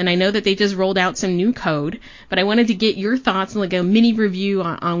Castle. And I know that they just rolled out some new code, but I wanted to get your thoughts and like a mini review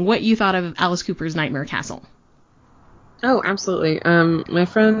on what you thought of Alice Cooper's Nightmare Castle. Oh, absolutely. My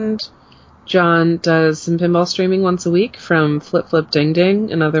friend John does some pinball streaming once a week from Flip Flip Ding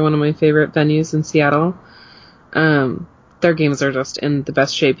Ding, another one of my favorite venues in Seattle. Their games are just in the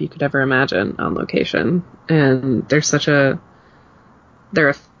best shape you could ever imagine on location. And they're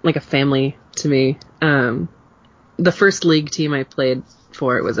like a family to me. The first league team I played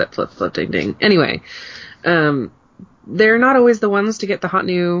for was at Flip Flip Ding Ding. Anyway, they're not always the ones to get the hot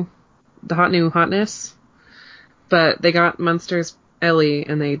new hotness, but they got Munster's Ellie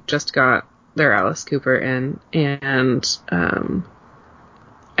and they just got their Alice Cooper in, and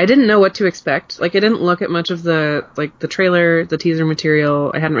I didn't know what to expect. Like, I didn't look at much of the trailer, the teaser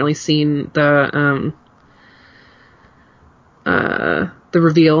material. I hadn't really seen the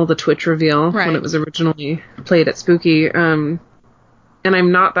reveal, the Twitch reveal, when it was originally played at Spooky. And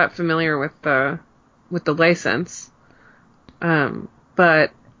I'm not that familiar with the license.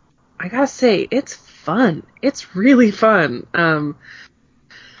 But I gotta say, it's fun. It's really fun.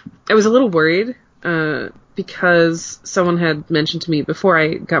 I was a little worried, because someone had mentioned to me before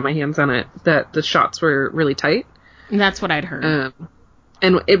I got my hands on it that the shots were really tight. That's what I'd heard.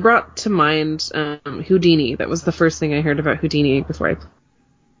 And it brought to mind Houdini. That was the first thing I heard about Houdini before I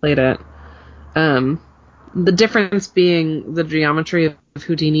played it. The difference being the geometry of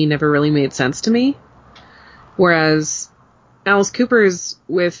Houdini never really made sense to me. Whereas Alice Cooper's,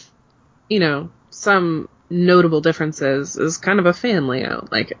 with, some notable differences, is kind of a fan layout.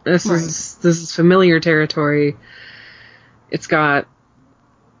 Like, this is familiar territory. It's got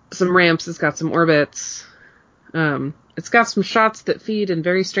some ramps, it's got some orbits. It's got some shots that feed in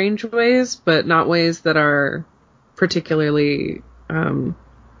very strange ways, but not ways that are particularly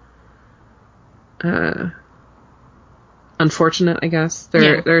unfortunate, I guess.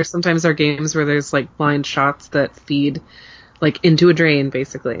 There sometimes are games where there's like blind shots that feed like into a drain,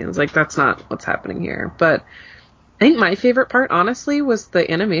 basically. And it's like, that's not what's happening here. But I think my favorite part, honestly, was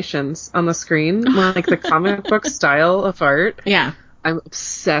the animations on the screen, like the comic book style of art. Yeah. I'm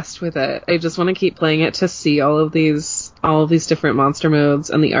obsessed with it. I just want to keep playing it to see all of these different monster modes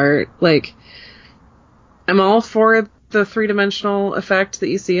and the art. Like, I'm all for the three-dimensional effect that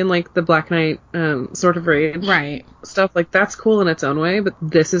you see in like the Black Knight Sword of Rage stuff. Like, that's cool in its own way, but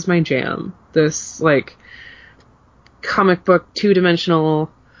this is my jam. This like comic book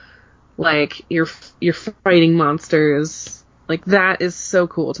two-dimensional, like you're fighting monsters, like that is so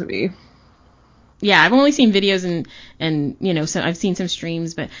cool to me. Yeah, I've only seen videos and so I've seen some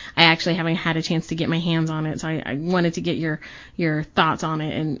streams, but I actually haven't had a chance to get my hands on it. So I wanted to get your thoughts on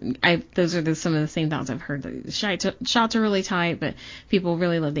it, and those are some of the same thoughts I've heard. The shots are really tight, but people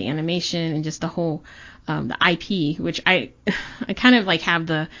really love the animation and just the whole the IP, which I kind of like have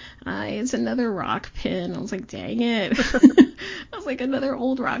it's another rock pin. I was like, dang it. I was like, another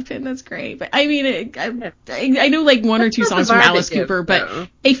old rock pin. That's great. But I mean, I know like one or two songs from Alice Cooper, but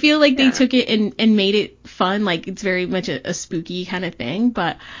I feel like they took it and made it fun. Like, it's very much a spooky kind of thing,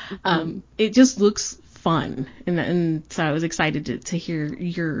 but it just looks fun. And so I was excited to hear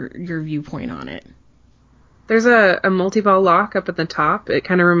your viewpoint on it. There's a multi-ball lock up at the top. It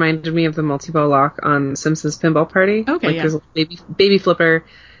kind of reminded me of the multi-ball lock on Simpsons Pinball Party. Okay, like, there's a baby flipper,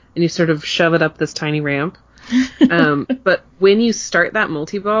 and you sort of shove it up this tiny ramp. But when you start that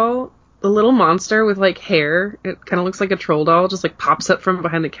multi-ball, the little monster with like hair. It kind of looks like a troll doll, just like pops up from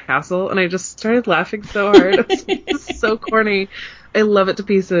behind the castle, and I just started laughing so hard. I was like, this is so corny. I love it to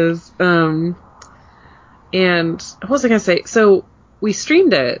pieces. And what was I gonna say? So we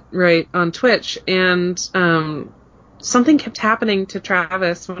streamed it right on Twitch, and something kept happening to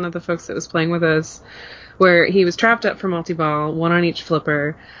Travis, one of the folks that was playing with us, where he was trapped up for multi-ball, one on each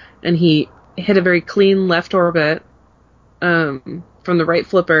flipper, and he hit a very clean left orbit from the right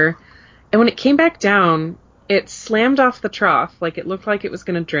flipper, and when it came back down, it slammed off the trough, like it looked like it was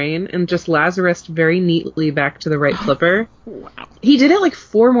going to drain, and just Lazarus'd very neatly back to the right flipper. Wow. He did it like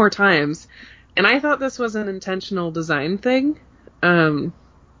 4 more times, and I thought this was an intentional design thing. Kind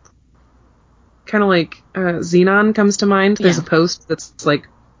of like Xenon comes to mind. There's a post that's like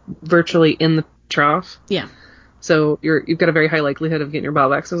virtually in the trough. Yeah. So you've got a very high likelihood of getting your ball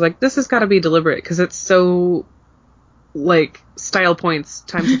back. So I was like, this has got to be deliberate because it's so like style points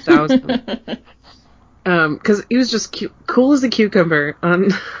times 1,000. Because he was just cool as a cucumber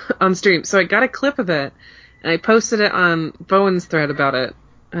on stream. So I got a clip of it and I posted it on Bowen's thread about it.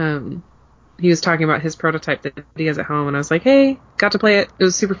 He was talking about his prototype that he has at home, and I was like, hey, got to play it. It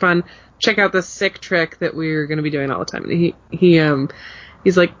was super fun. Check out this sick trick that we're going to be doing all the time. And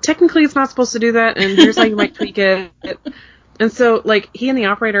he's like, technically it's not supposed to do that, and here's how you might tweak it. And so, like, he and the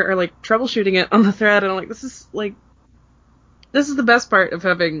operator are, like, troubleshooting it on the thread, and I'm like, this is the best part of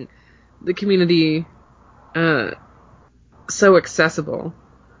having the community so accessible.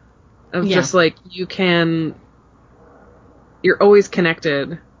 Of just, like, you're always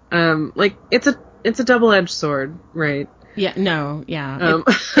connected. Like, it's a double-edged sword, right? Yeah, no, yeah.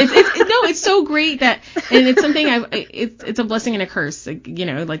 It's so great that, and it's something it's a blessing and a curse, like, you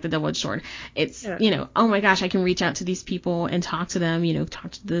know, like the double-edged sword. It's, you know, oh my gosh, I can reach out to these people and talk to them, you know,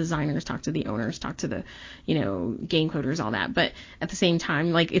 talk to the designers, talk to the owners, talk to the, you know, game coders, all that. But at the same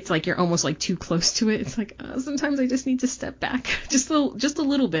time, like, it's like you're almost like too close to it. It's like, sometimes I just need to step back just a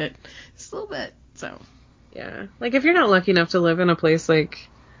little bit. So. Yeah. Like, if you're not lucky enough to live in a place like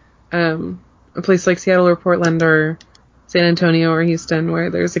Seattle or Portland or San Antonio or Houston where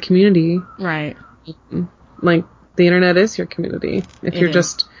there's a community. Right. Like, the internet is your community. If you're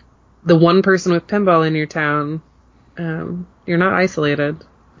just the one person with pinball in your town, you're not isolated.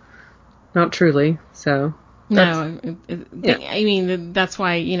 Not truly. So. No, I mean, that's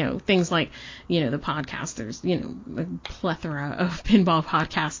why, you know, things like, you know, the podcast, there's, you know, a plethora of pinball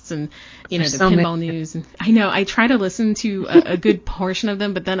podcasts and, you know, the pinball news. And I know I try to listen to a good portion of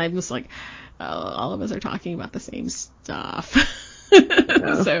them, but then I'm just like, oh, all of us are talking about the same stuff.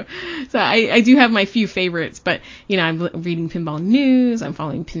 So I do have my few favorites, but, you know, I'm reading pinball news. I'm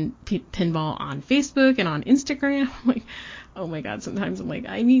following pinball on Facebook and on Instagram. I'm like, oh my God, sometimes I'm like,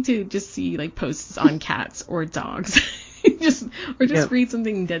 I need to just see like posts on cats or dogs, just read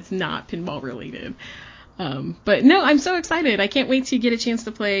something that's not pinball related. But no, I'm so excited. I can't wait to get a chance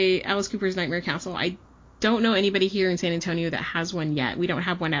to play Alice Cooper's Nightmare Castle. I don't know anybody here in San Antonio that has one yet. We don't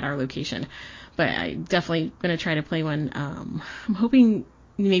have one at our location, but I'm definitely going to try to play one. I'm hoping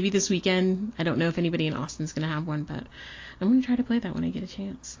maybe this weekend. I don't know if anybody in Austin's going to have one, but I'm going to try to play that when I get a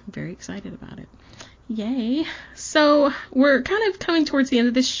chance. I'm very excited about it. Yay. So we're kind of coming towards the end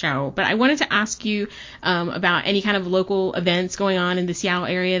of this show, but I wanted to ask you about any kind of local events going on in the Seattle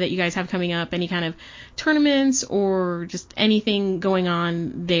area that you guys have coming up, any kind of tournaments or just anything going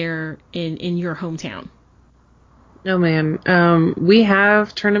on there in your hometown. Oh, man. We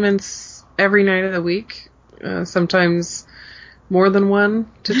have tournaments every night of the week, sometimes more than one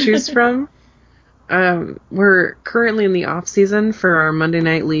to choose from. We're currently in the off season for our Monday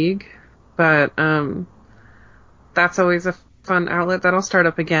Night League. But that's always a fun outlet. That'll start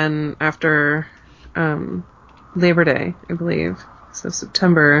up again after Labor Day, I believe. So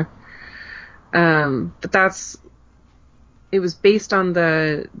September. But it was based on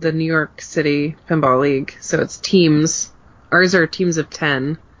the New York City Pinball League. So it's teams. Ours are teams of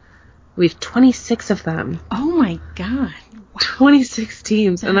 10. We have 26 of them. Oh my God. Wow. 26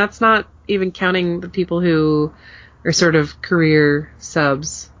 teams. And that's not even counting the people who are sort of career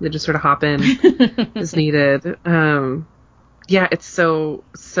subs. They just sort of hop in as needed. Yeah, it's so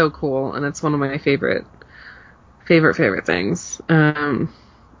cool, and it's one of my favorite things. I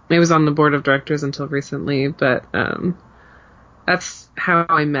was on the board of directors until recently, but that's how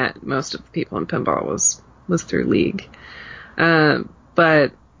I met most of the people in pinball was through League.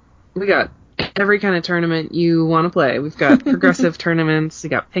 But we got every kind of tournament you want to play. We've got progressive tournaments, we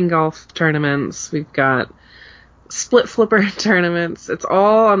got pin golf tournaments, we've got split flipper tournaments. It's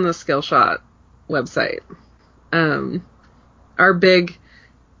all on the Skillshot website. Our big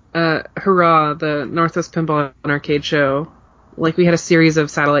hurrah, the Northwest Pinball and Arcade Show, like we had a series of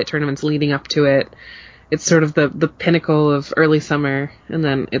satellite tournaments leading up to it. It's sort of the pinnacle of early summer, and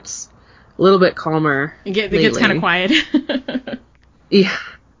then it's a little bit calmer. It gets kind of quiet.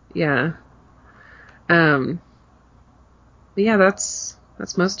 Yeah. But yeah, that's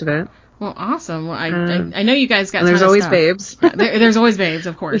most of it. Well, awesome. Well, I know you guys got. And there's always babes. There's always babes,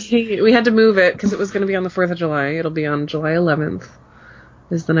 of course. We had to move it because it was going to be on the 4th of July. It'll be on July 11th.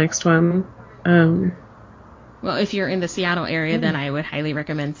 Is the next one. Well, if you're in the Seattle area, then I would highly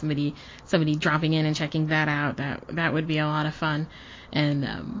recommend somebody dropping in and checking that out. That would be a lot of fun.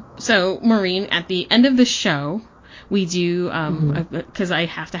 And so, Maureen, at the end of the show, we do, because I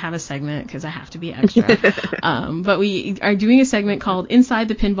have to have a segment, because I have to be extra. But we are doing a segment called Inside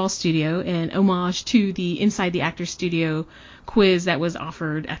the Pinball Studio, in homage to the Inside the Actor Studio quiz that was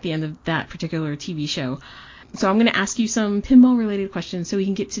offered at the end of that particular TV show. So I'm going to ask you some pinball-related questions so we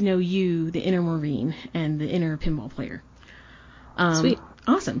can get to know you, the inner Maureen, and the inner pinball player. Sweet.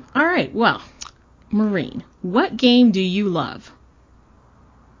 Awesome. All right. Well, Maureen, what game do you love?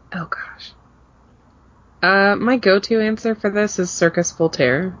 Oh, gosh. My go-to answer for this is Circus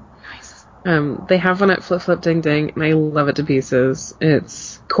Voltaire. Nice. They have one at Flip Flip Ding Ding, and I love it to pieces.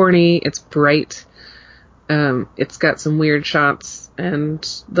 It's corny, it's bright, it's got some weird shots, and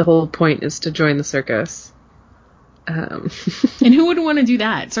the whole point is to join the circus. And who wouldn't want to do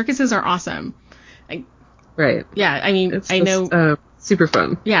that? Circuses are awesome. Right. Yeah, I mean, it's I just, know. Super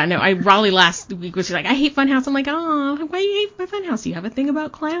fun. Yeah, no, Raleigh last week was like, I hate Funhouse. I'm like, oh, why do you hate Funhouse? Do you have a thing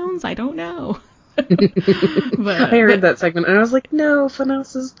about clowns? I don't know. I heard that segment and I was like, no,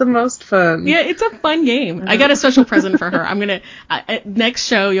 Funhouse is the most fun. Yeah, it's a fun game. I got a special present for her. I'm gonna next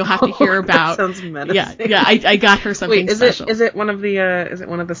show you'll have to hear about. That sounds menacing. Yeah. I got her something special. Is it one of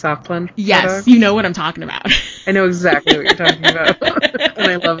the soft plunge? Yes, products? you know what I'm talking about. I know exactly what you're talking about,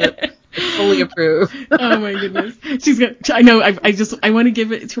 and I love it. I fully approve. Oh my goodness, she's gonna. I know. I want to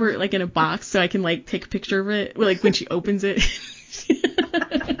give it to her like in a box so I can like take a picture of it like when she opens it.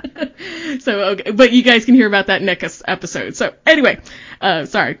 So, okay, but you guys can hear about that next episode. So, anyway,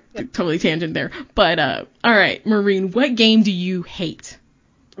 sorry, totally tangent there. But, all right, Maureen, what game do you hate?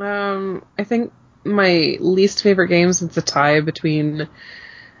 I think my least favorite games is a tie between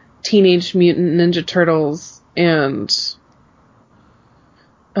Teenage Mutant Ninja Turtles and,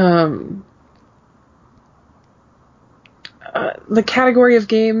 the category of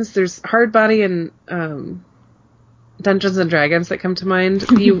games. There's Hard Body and, Dungeons and Dragons that come to mind.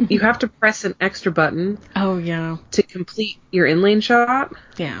 You have to press an extra button. Oh yeah. To complete your inlane shot.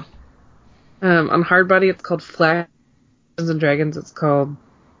 Yeah. On Hard Body it's called Flash. Dungeons and Dragons it's called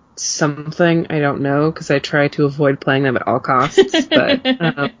something I don't know because I try to avoid playing them at all costs. But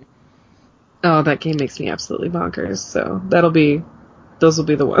that game makes me absolutely bonkers. So those will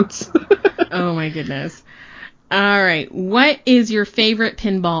be the ones. Oh my goodness. All right. What is your favorite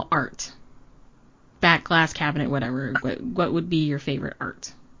pinball art? Back glass cabinet, whatever. What would be your favorite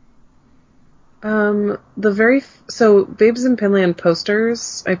art? So Babes in Pinland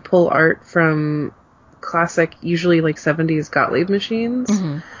posters, I pull art from classic, usually like 70s Gottlieb machines.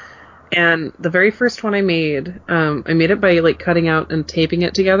 Mm-hmm. And the very first one I made it by like cutting out and taping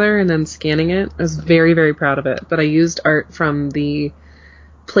it together and then scanning it. I was very, very proud of it. But I used art from the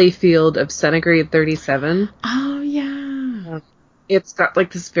playfield of Centigrade 37. Oh yeah. It's got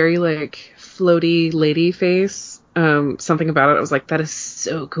like this very like floaty lady face. Something about it. I was like, that is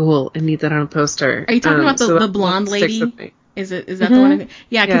so cool. I need that on a poster. Are you talking about the blonde lady? Is that the one?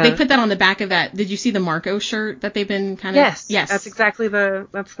 Yeah, because they put that on the back of that. Did you see the Marco shirt that they've been kind of? Yes. That's exactly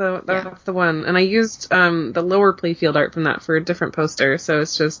that's the one. And I used the lower playfield art from that for a different poster. So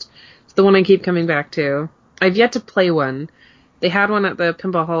it's the one I keep coming back to. I've yet to play one. They had one at the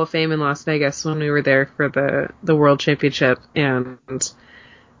Pinball Hall of Fame in Las Vegas when we were there for the World Championship, and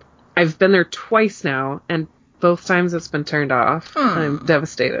I've been there twice now, and both times it's been turned off. I'm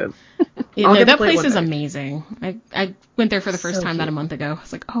devastated. That place is amazing. I went there for the first time about a month ago. I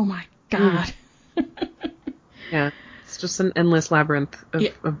was like, oh my god. Yeah, it's just an endless labyrinth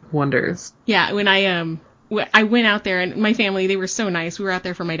of wonders. Yeah, when I went out there, and my family, they were so nice. We were out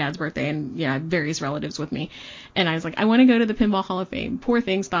there for my dad's birthday, and various relatives with me. And I was like, I want to go to the Pinball Hall of Fame. Poor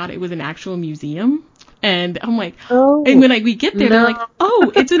things thought it was an actual museum. And I'm like, and when we get there, they're like,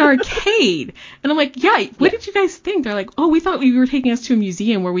 oh, it's an arcade. And I'm like, yeah, what did you guys think? They're like, oh, we thought you were taking us to a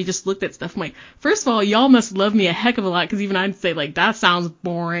museum where we just looked at stuff. I'm like, first of all, y'all must love me a heck of a lot, because even I'd say, like, that sounds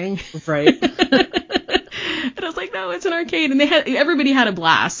boring. Right. And I was like, no, it's an arcade. And everybody had a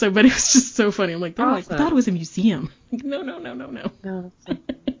blast. So, but it was just so funny. I'm like, they're like, I thought it was a museum. Like, no. No.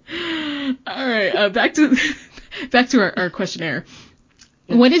 All right, back to our questionnaire.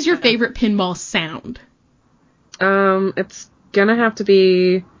 What is your favorite pinball sound? It's gonna have to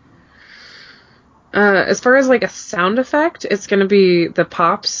be, as far as like a sound effect, it's gonna be the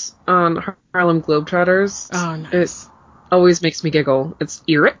pops on Harlem Globetrotters. Oh, nice. It always makes me giggle. It's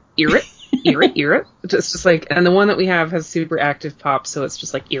ear it. It's just like, and the one that we have has super active pops, so it's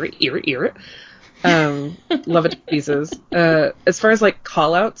just like ear it. Love it to pieces. As far as like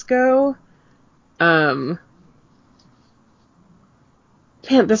call outs go, man,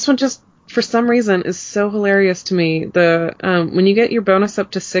 this one just for some reason is so hilarious to me. The when you get your bonus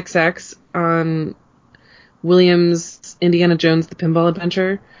up to 6x on Williams' Indiana Jones: The Pinball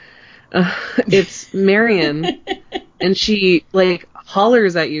Adventure, it's Marion, and she like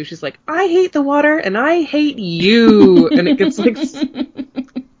hollers at you. She's like, "I hate the water, and I hate you," and it gets like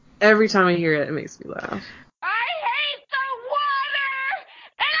every time I hear it, it makes me laugh. I hate the water,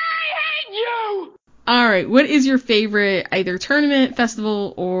 and I hate you! All right, what is your favorite either tournament,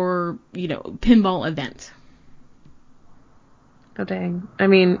 festival, or, pinball event? Oh, dang. I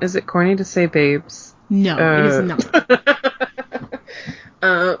mean, is it corny to say babes? No, it is not.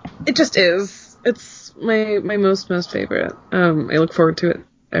 It just is. It's my most favorite. I look forward to it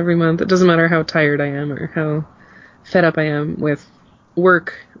every month. It doesn't matter how tired I am or how fed up I am with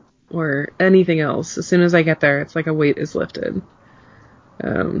work or anything else. As soon as I get there, it's like a weight is lifted.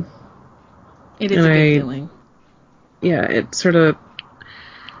 It is a good feeling. Yeah, it sort of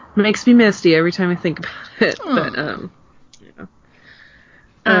makes me misty every time I think about it. Aww.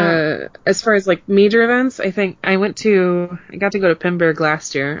 But, as far as like major events, I think I got to go to Pinburg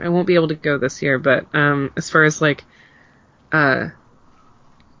last year. I won't be able to go this year, but as far as like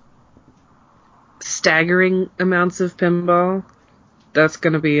staggering amounts of pinball, that's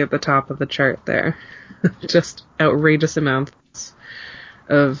going to be at the top of the chart there. Just outrageous amounts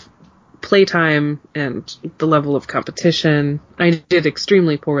of playtime and the level of competition. I did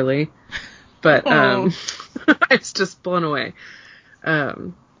extremely poorly, but I was just blown away. But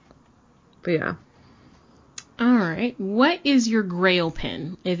yeah. All right. What is your grail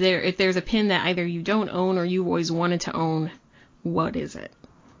pin? If there's a pin that either you don't own or you always wanted to own, what is it?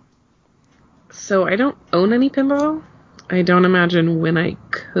 So I don't own any pinball. I don't imagine when I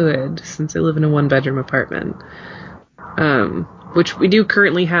could, since I live in a 1-bedroom apartment. Which we do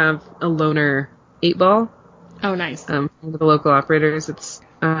currently have a loaner 8-ball. Oh, nice. With the local operators. It's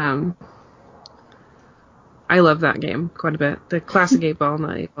I love that game quite a bit. The classic 8-ball,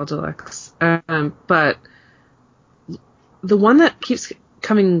 not 8-ball deluxe. But the one that keeps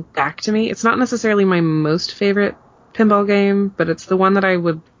coming back to me, it's not necessarily my most favorite pinball game, but it's the one that I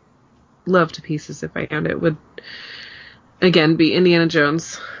would love to pieces if I owned it, would again be Indiana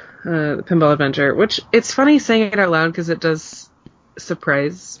Jones, the Pinball Adventure, which it's funny saying it out loud because it does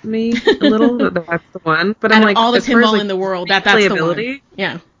surprise me a little that that's the one. But I'm like, all the as pinball in the world, that's the one.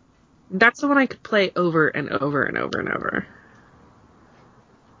 Yeah. That's the one I could play over and over and over and over.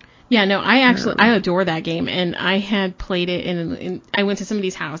 Yeah, no, I adore that game, and I had played it, and I went to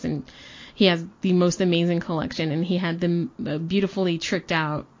somebody's house, and he has the most amazing collection, and he had them beautifully tricked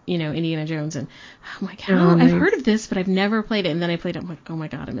out, Indiana Jones, and I'm like, nice. I've heard of this, but I've never played it, and then I played it, I'm like, oh my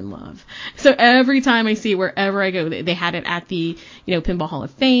god, I'm in love. So every time I see it, wherever I go, they had it at the, Pinball Hall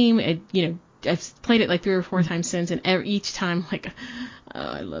of Fame, I've played it like 3 or 4 times since, and each time, like, oh,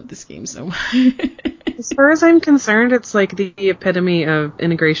 I love this game so much. As far as I'm concerned, it's like the epitome of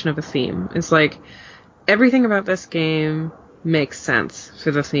integration of a theme. It's like everything about this game makes sense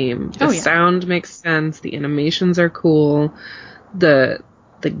for the theme. The sound makes sense. The animations are cool. The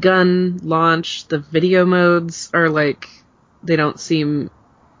gun launch, the video modes are like, they don't seem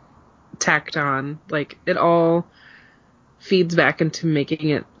tacked on. Like, it all feeds back into making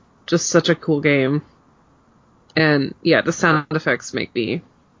it just such a cool game. And yeah, the sound effects make me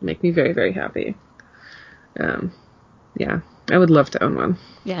very, very happy. Yeah, I would love to own one.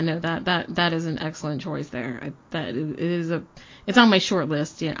 Yeah, no, that is an excellent choice there. It's on my short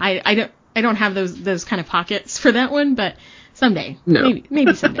list. Yeah, I don't have those kind of pockets for that one, but someday,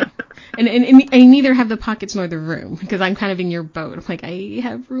 maybe someday. and I neither have the pockets nor the room, because I'm kind of in your boat. I'm like, I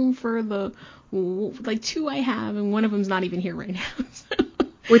have room for the like 2 I have, and one of them's not even here right now. So.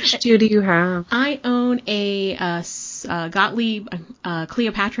 Which 2 do you have? I own a Gottlieb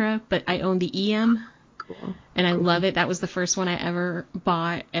Cleopatra, but I own the EM. Cool. And I love it. That was the first one I ever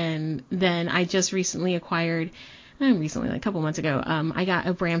bought. And then I just recently acquired, like a couple months ago, I got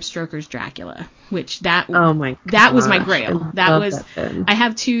a Bram Stoker's Dracula, which that was my grail. I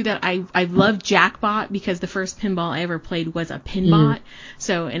have 2 that I love Jackbot, because the first pinball I ever played was a Pinbot.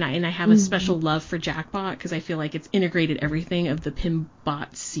 So, and I have a special love for Jackbot, because I feel like it's integrated everything of the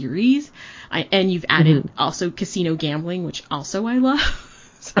Pinbot series. And you've added also casino gambling, which also I love.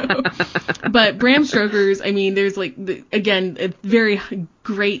 But Bram Stoker's, I mean, there's like, again, a very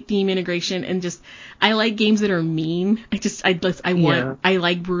great theme integration, and just, I like games that are mean. I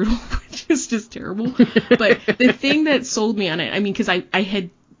like brutal, which is just terrible. But the thing that sold me on it, I mean, because I had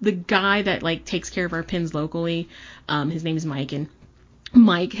the guy that like takes care of our pins locally, his name is Mike, and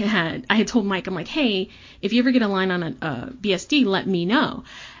I had told Mike, I'm like, hey, if you ever get a line on a BSD, let me know.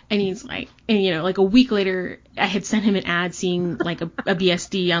 And he's like, and you know, like a week later, I had sent him an ad seeing like a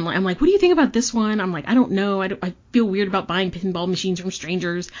BSD online. I'm like, what do you think about this one? I'm like, I don't know. I feel weird about buying pinball machines from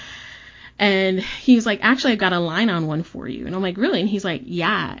strangers. And he's like, actually, I've got a line on one for you. And I'm like, really? And he's like,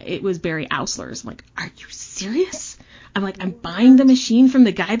 yeah, it was Barry Ausler's. I'm like, are you serious? I'm like, I'm buying the machine from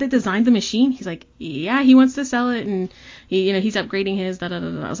the guy that designed the machine. He's like, yeah, he wants to sell it, and he, you know, he's upgrading his. Da da da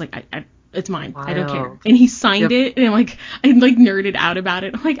da. I was like, it's mine. Wow. I don't care. And he signed it, and I'm like nerded out about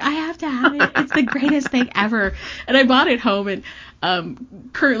it. I'm like, I have to have it. It's the greatest thing ever. And I bought it home, and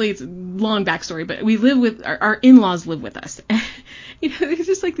currently it's a long backstory, but we live with our in-laws live with us. You know, it's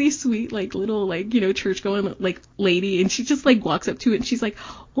just like these sweet, like little, like, you know, church going like lady, and she just like walks up to it, and she's like,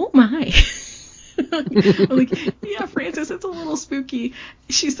 oh my. I'm like, yeah, Frances, it's a little spooky.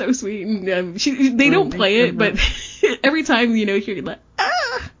 She's so sweet, and they don't play it, but every time, you know, you're like,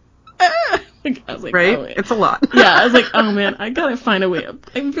 like, I was like, right? Oh, it's a lot. Yeah, I was like, oh man, I gotta find a way.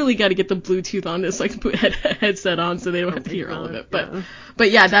 I really gotta get the Bluetooth on this so I can put headset on so they don't have to hear all of it.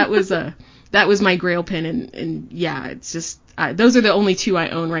 But yeah, that was my Grail pin, and yeah, it's just those are the only two I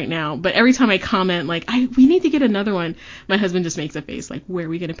own right now. But every time I comment like we need to get another one, my husband just makes a face like, where are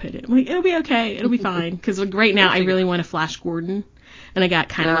we gonna put it? I'm like, it'll be okay, it'll be fine, because like, right now I really want to Flash Gordon, and I got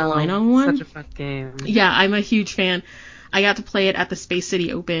kind of a line on one. Such a fun game. Yeah, I'm a huge fan. I got to play it at the Space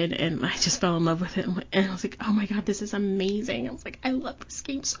City Open, and I just fell in love with it. And I was like, oh my god, this is amazing. I was like, I love this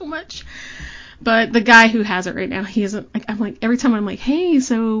game so much. But the guy who has it right now, he isn't, like, I'm like, every time I'm like, hey,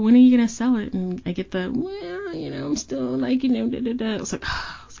 so when are you going to sell it? And I get well, you know, I'm still like, you know, da-da-da. I was like,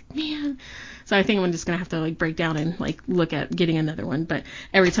 man. So I think I'm just going to have to like break down and like look at getting another one. But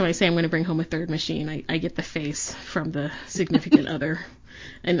every time I say I'm going to bring home a third machine, I get the face from the significant other.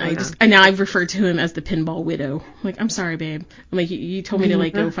 And now I've referred to him as the pinball widow. Like, I'm sorry, babe. I'm like, you told me to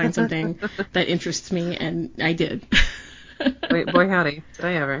like go find something that interests me, and I did. Wait, boy howdy, did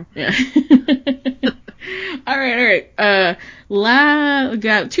I ever? Yeah. All right.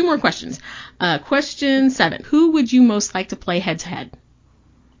 Got two more questions. Question 7. Who would you most like to play head to head?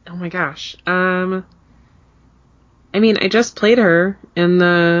 Oh my gosh. I mean, I just played her in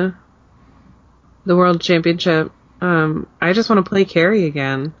the World Championship. I just want to play Carrie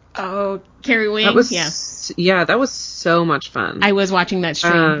again. Oh, Carrie Wing? That was, that was so much fun. I was watching that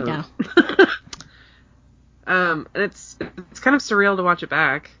stream, yeah. And it's kind of surreal to watch it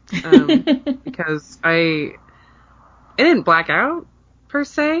back, because I didn't black out, per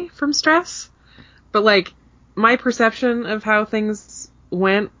se, from stress, but, like, my perception of how things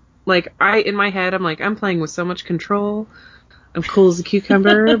went, like, in my head, I'm like, I'm playing with so much control, I'm cool as a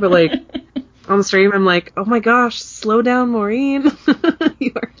cucumber, but, like, on the stream, I'm like, oh my gosh, slow down, Maureen.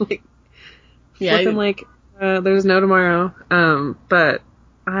 You are like flipping like there's no tomorrow. But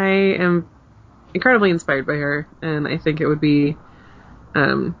I am incredibly inspired by her, and I think it would be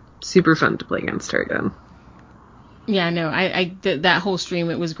super fun to play against her again. Yeah, no, I that whole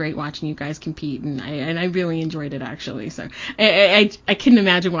stream, it was great watching you guys compete, and I really enjoyed it, actually. So I couldn't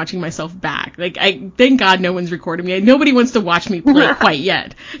imagine watching myself back. Like, thank God no one's recording me. Nobody wants to watch me play quite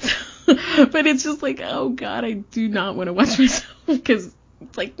yet. But it's just like, oh god, I do not want to watch myself, because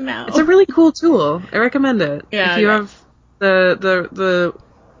it's like, no. It's a really cool tool. I recommend it. Yeah, if you have the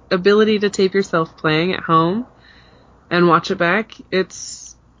ability to tape yourself playing at home and watch it back,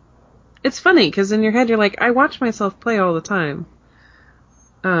 it's funny, because in your head you're like, I watch myself play all the time.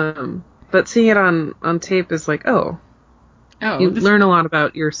 But seeing it on tape is like, you learn a lot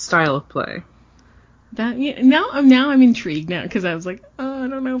about your style of play. Now I'm intrigued now, because I was like, I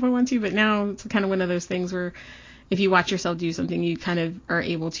don't know if I want to, but now it's kind of one of those things where if you watch yourself do something, you kind of are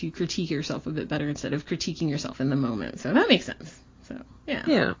able to critique yourself a bit better instead of critiquing yourself in the moment. So that makes sense. So yeah.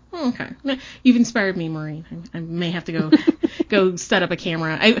 Yeah. Okay. You've inspired me, Maureen. I may have to go set up a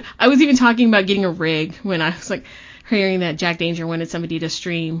camera. I was even talking about getting a rig when I was like hearing that Jack Danger wanted somebody to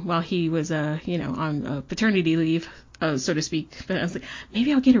stream while he was on paternity leave, so to speak. But I was like,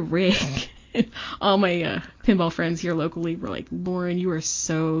 maybe I'll get a rig. All my pinball friends here locally were like, Lauren, you are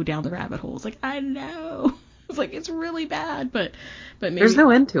so down the rabbit hole. It's like, I know. It's like, it's really bad, but maybe there's no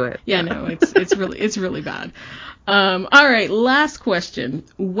end to it. Yeah, no, it's really bad. All right, last question.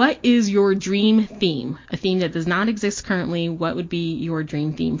 What is your dream theme? A theme that does not exist currently. What would be your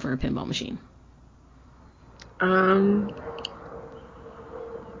dream theme for a pinball machine?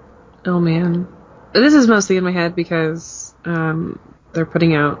 Oh man, this is mostly in my head because they're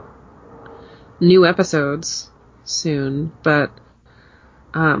putting out new episodes soon, but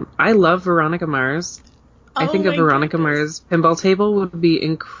I love Veronica Mars. I think a Veronica Mars pinball table would be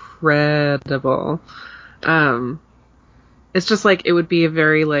incredible. It's just like it would be a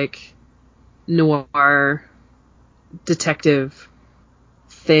very like noir detective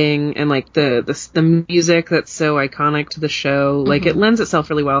thing, and like the music that's so iconic to the show, like it lends itself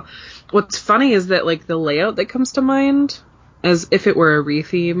really well. What's funny is that like the layout that comes to mind as if it were a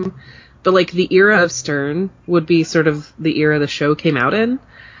retheme, but like the era of Stern would be sort of the era the show came out in.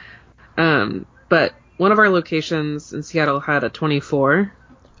 But one of our locations in Seattle had a 24.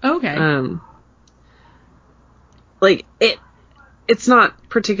 Okay. Like it's not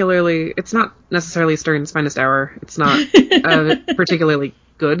necessarily Stern's finest hour. It's not a particularly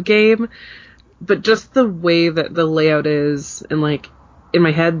good game, but just the way that the layout is, and like in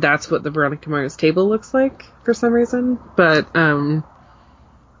my head, that's what the Veronica Mars table looks like for some reason. But I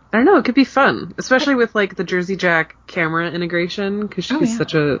don't know, it could be fun, especially with like the Jersey Jack camera integration, because she's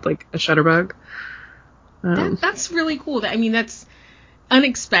such a shutterbug. That's really cool. I mean, that's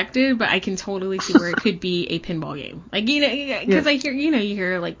unexpected, but I can totally see where it could be a pinball game. Like, because I hear, you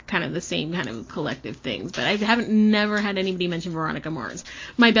hear like kind of the same kind of collective things, but I never had anybody mention Veronica Mars.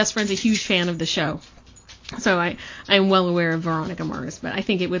 My best friend's a huge fan of the show, so I'm well aware of Veronica Mars, but I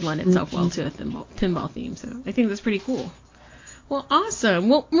think it would lend itself well to a pinball theme, so I think that's pretty cool. Well, awesome.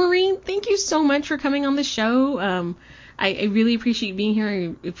 Well, Maureen, thank you so much for coming on the show. I really appreciate being here.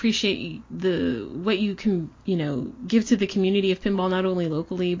 I appreciate what you can, give to the community of pinball, not only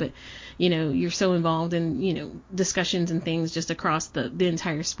locally, but, you're so involved in, discussions and things just across the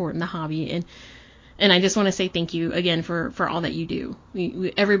entire sport and the hobby. And I just want to say thank you again for all that you do.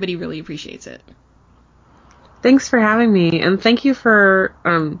 Everybody really appreciates it. Thanks for having me. And thank you for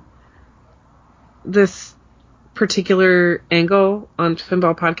this particular angle on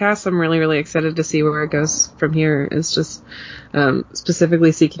Pinball Podcast. I'm really, really excited to see where it goes from here. It's just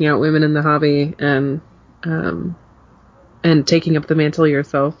specifically seeking out women in the hobby and taking up the mantle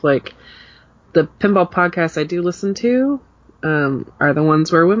yourself. Like the Pinball Podcasts I do listen to are the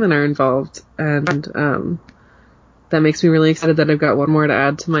ones where women are involved, and that makes me really excited that I've got one more to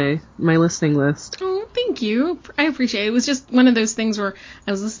add to my listening list. Oh, thank you. I appreciate it. It was just one of those things where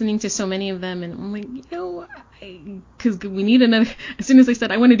I was listening to so many of them, and I'm like, because we need another. As soon as I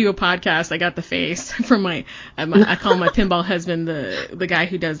said I want to do a podcast, I got the face from I call my pinball husband the guy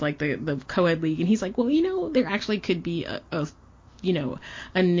who does like the co-ed league, and he's like, well, there actually could be a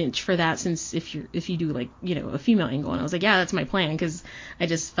niche for that, since if you do like a female angle. And I was like, yeah, that's my plan, because I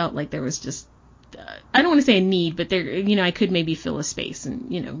just felt like there was just I don't want to say a need, but there I could maybe fill a space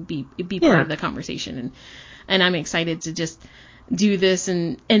and be part of the conversation, and I'm excited to just do this,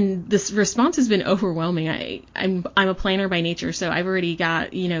 and this response has been overwhelming. I'm a planner by nature, so I've already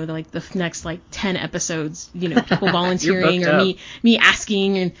got the next 10 episodes, people volunteering or me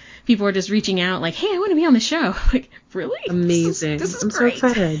asking, and people are just reaching out like, hey, I want to be on the show. Like, really? Amazing. This is I'm great. so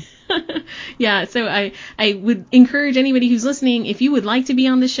excited. Yeah, so I would encourage anybody who's listening, if you would like to be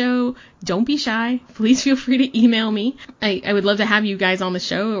on the show, don't be shy. Please feel free to email me. I would love to have you guys on the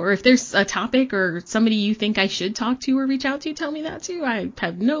show, or if there's a topic or somebody you think I should talk to or reach out to, tell me that too. I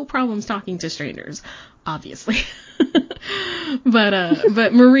have no problems talking to strangers, obviously.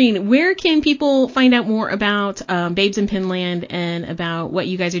 But Maureen, where can people find out more about Babes in Pinland and about what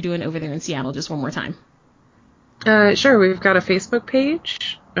you guys are doing over there in Seattle? Just one more time. Sure. We've got a Facebook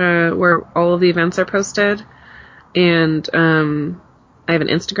page where all of the events are posted, and I have an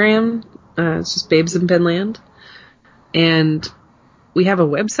Instagram. It's just Babes in Pinland, and we have a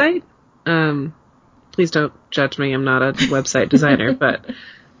website. Please don't judge me. I'm not a website designer, but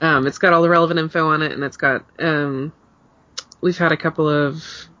it's got all the relevant info on it, and it's got we've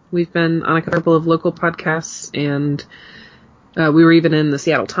been on a couple of local podcasts, and we were even in the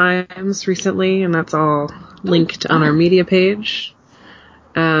Seattle Times recently, and that's all linked on our media page.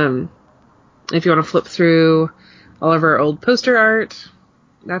 If you want to flip through all of our old poster art,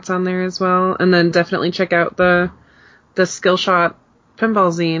 that's on there as well. And then definitely check out the Skillshot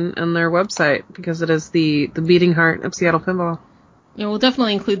Pinball Zine and their website, because it is the beating heart of Seattle pinball. Yeah, we'll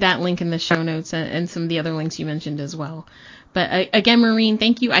definitely include that link in the show notes and some of the other links you mentioned as well. But again, Maureen,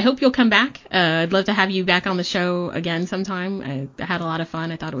 thank you. I hope you'll come back. I'd love to have you back on the show again sometime. I had a lot of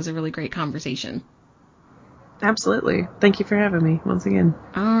fun. I thought it was a really great conversation. Absolutely. Thank you for having me once again.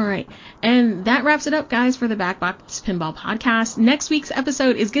 All right. And that wraps it up, guys, for the Backbox Pinball Podcast. Next week's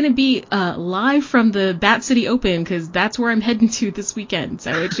episode is going to be live from the Bat City Open, because that's where I'm heading to this weekend.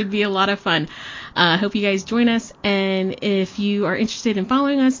 So it should be a lot of fun. I hope you guys join us. And if you are interested in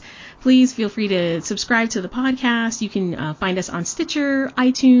following us, please feel free to subscribe to the podcast. You can find us on Stitcher,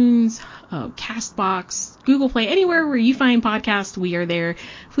 iTunes, Castbox, Google Play, anywhere where you find podcasts, we are there.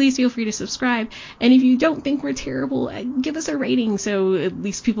 Please feel free to subscribe. And if you don't think we're terrible, give us a rating so at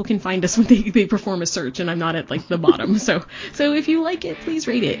least people can find us when they perform a search and I'm not at like the bottom. So if you like it, please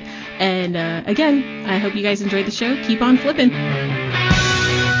rate it. And again, I hope you guys enjoyed the show. Keep on flipping.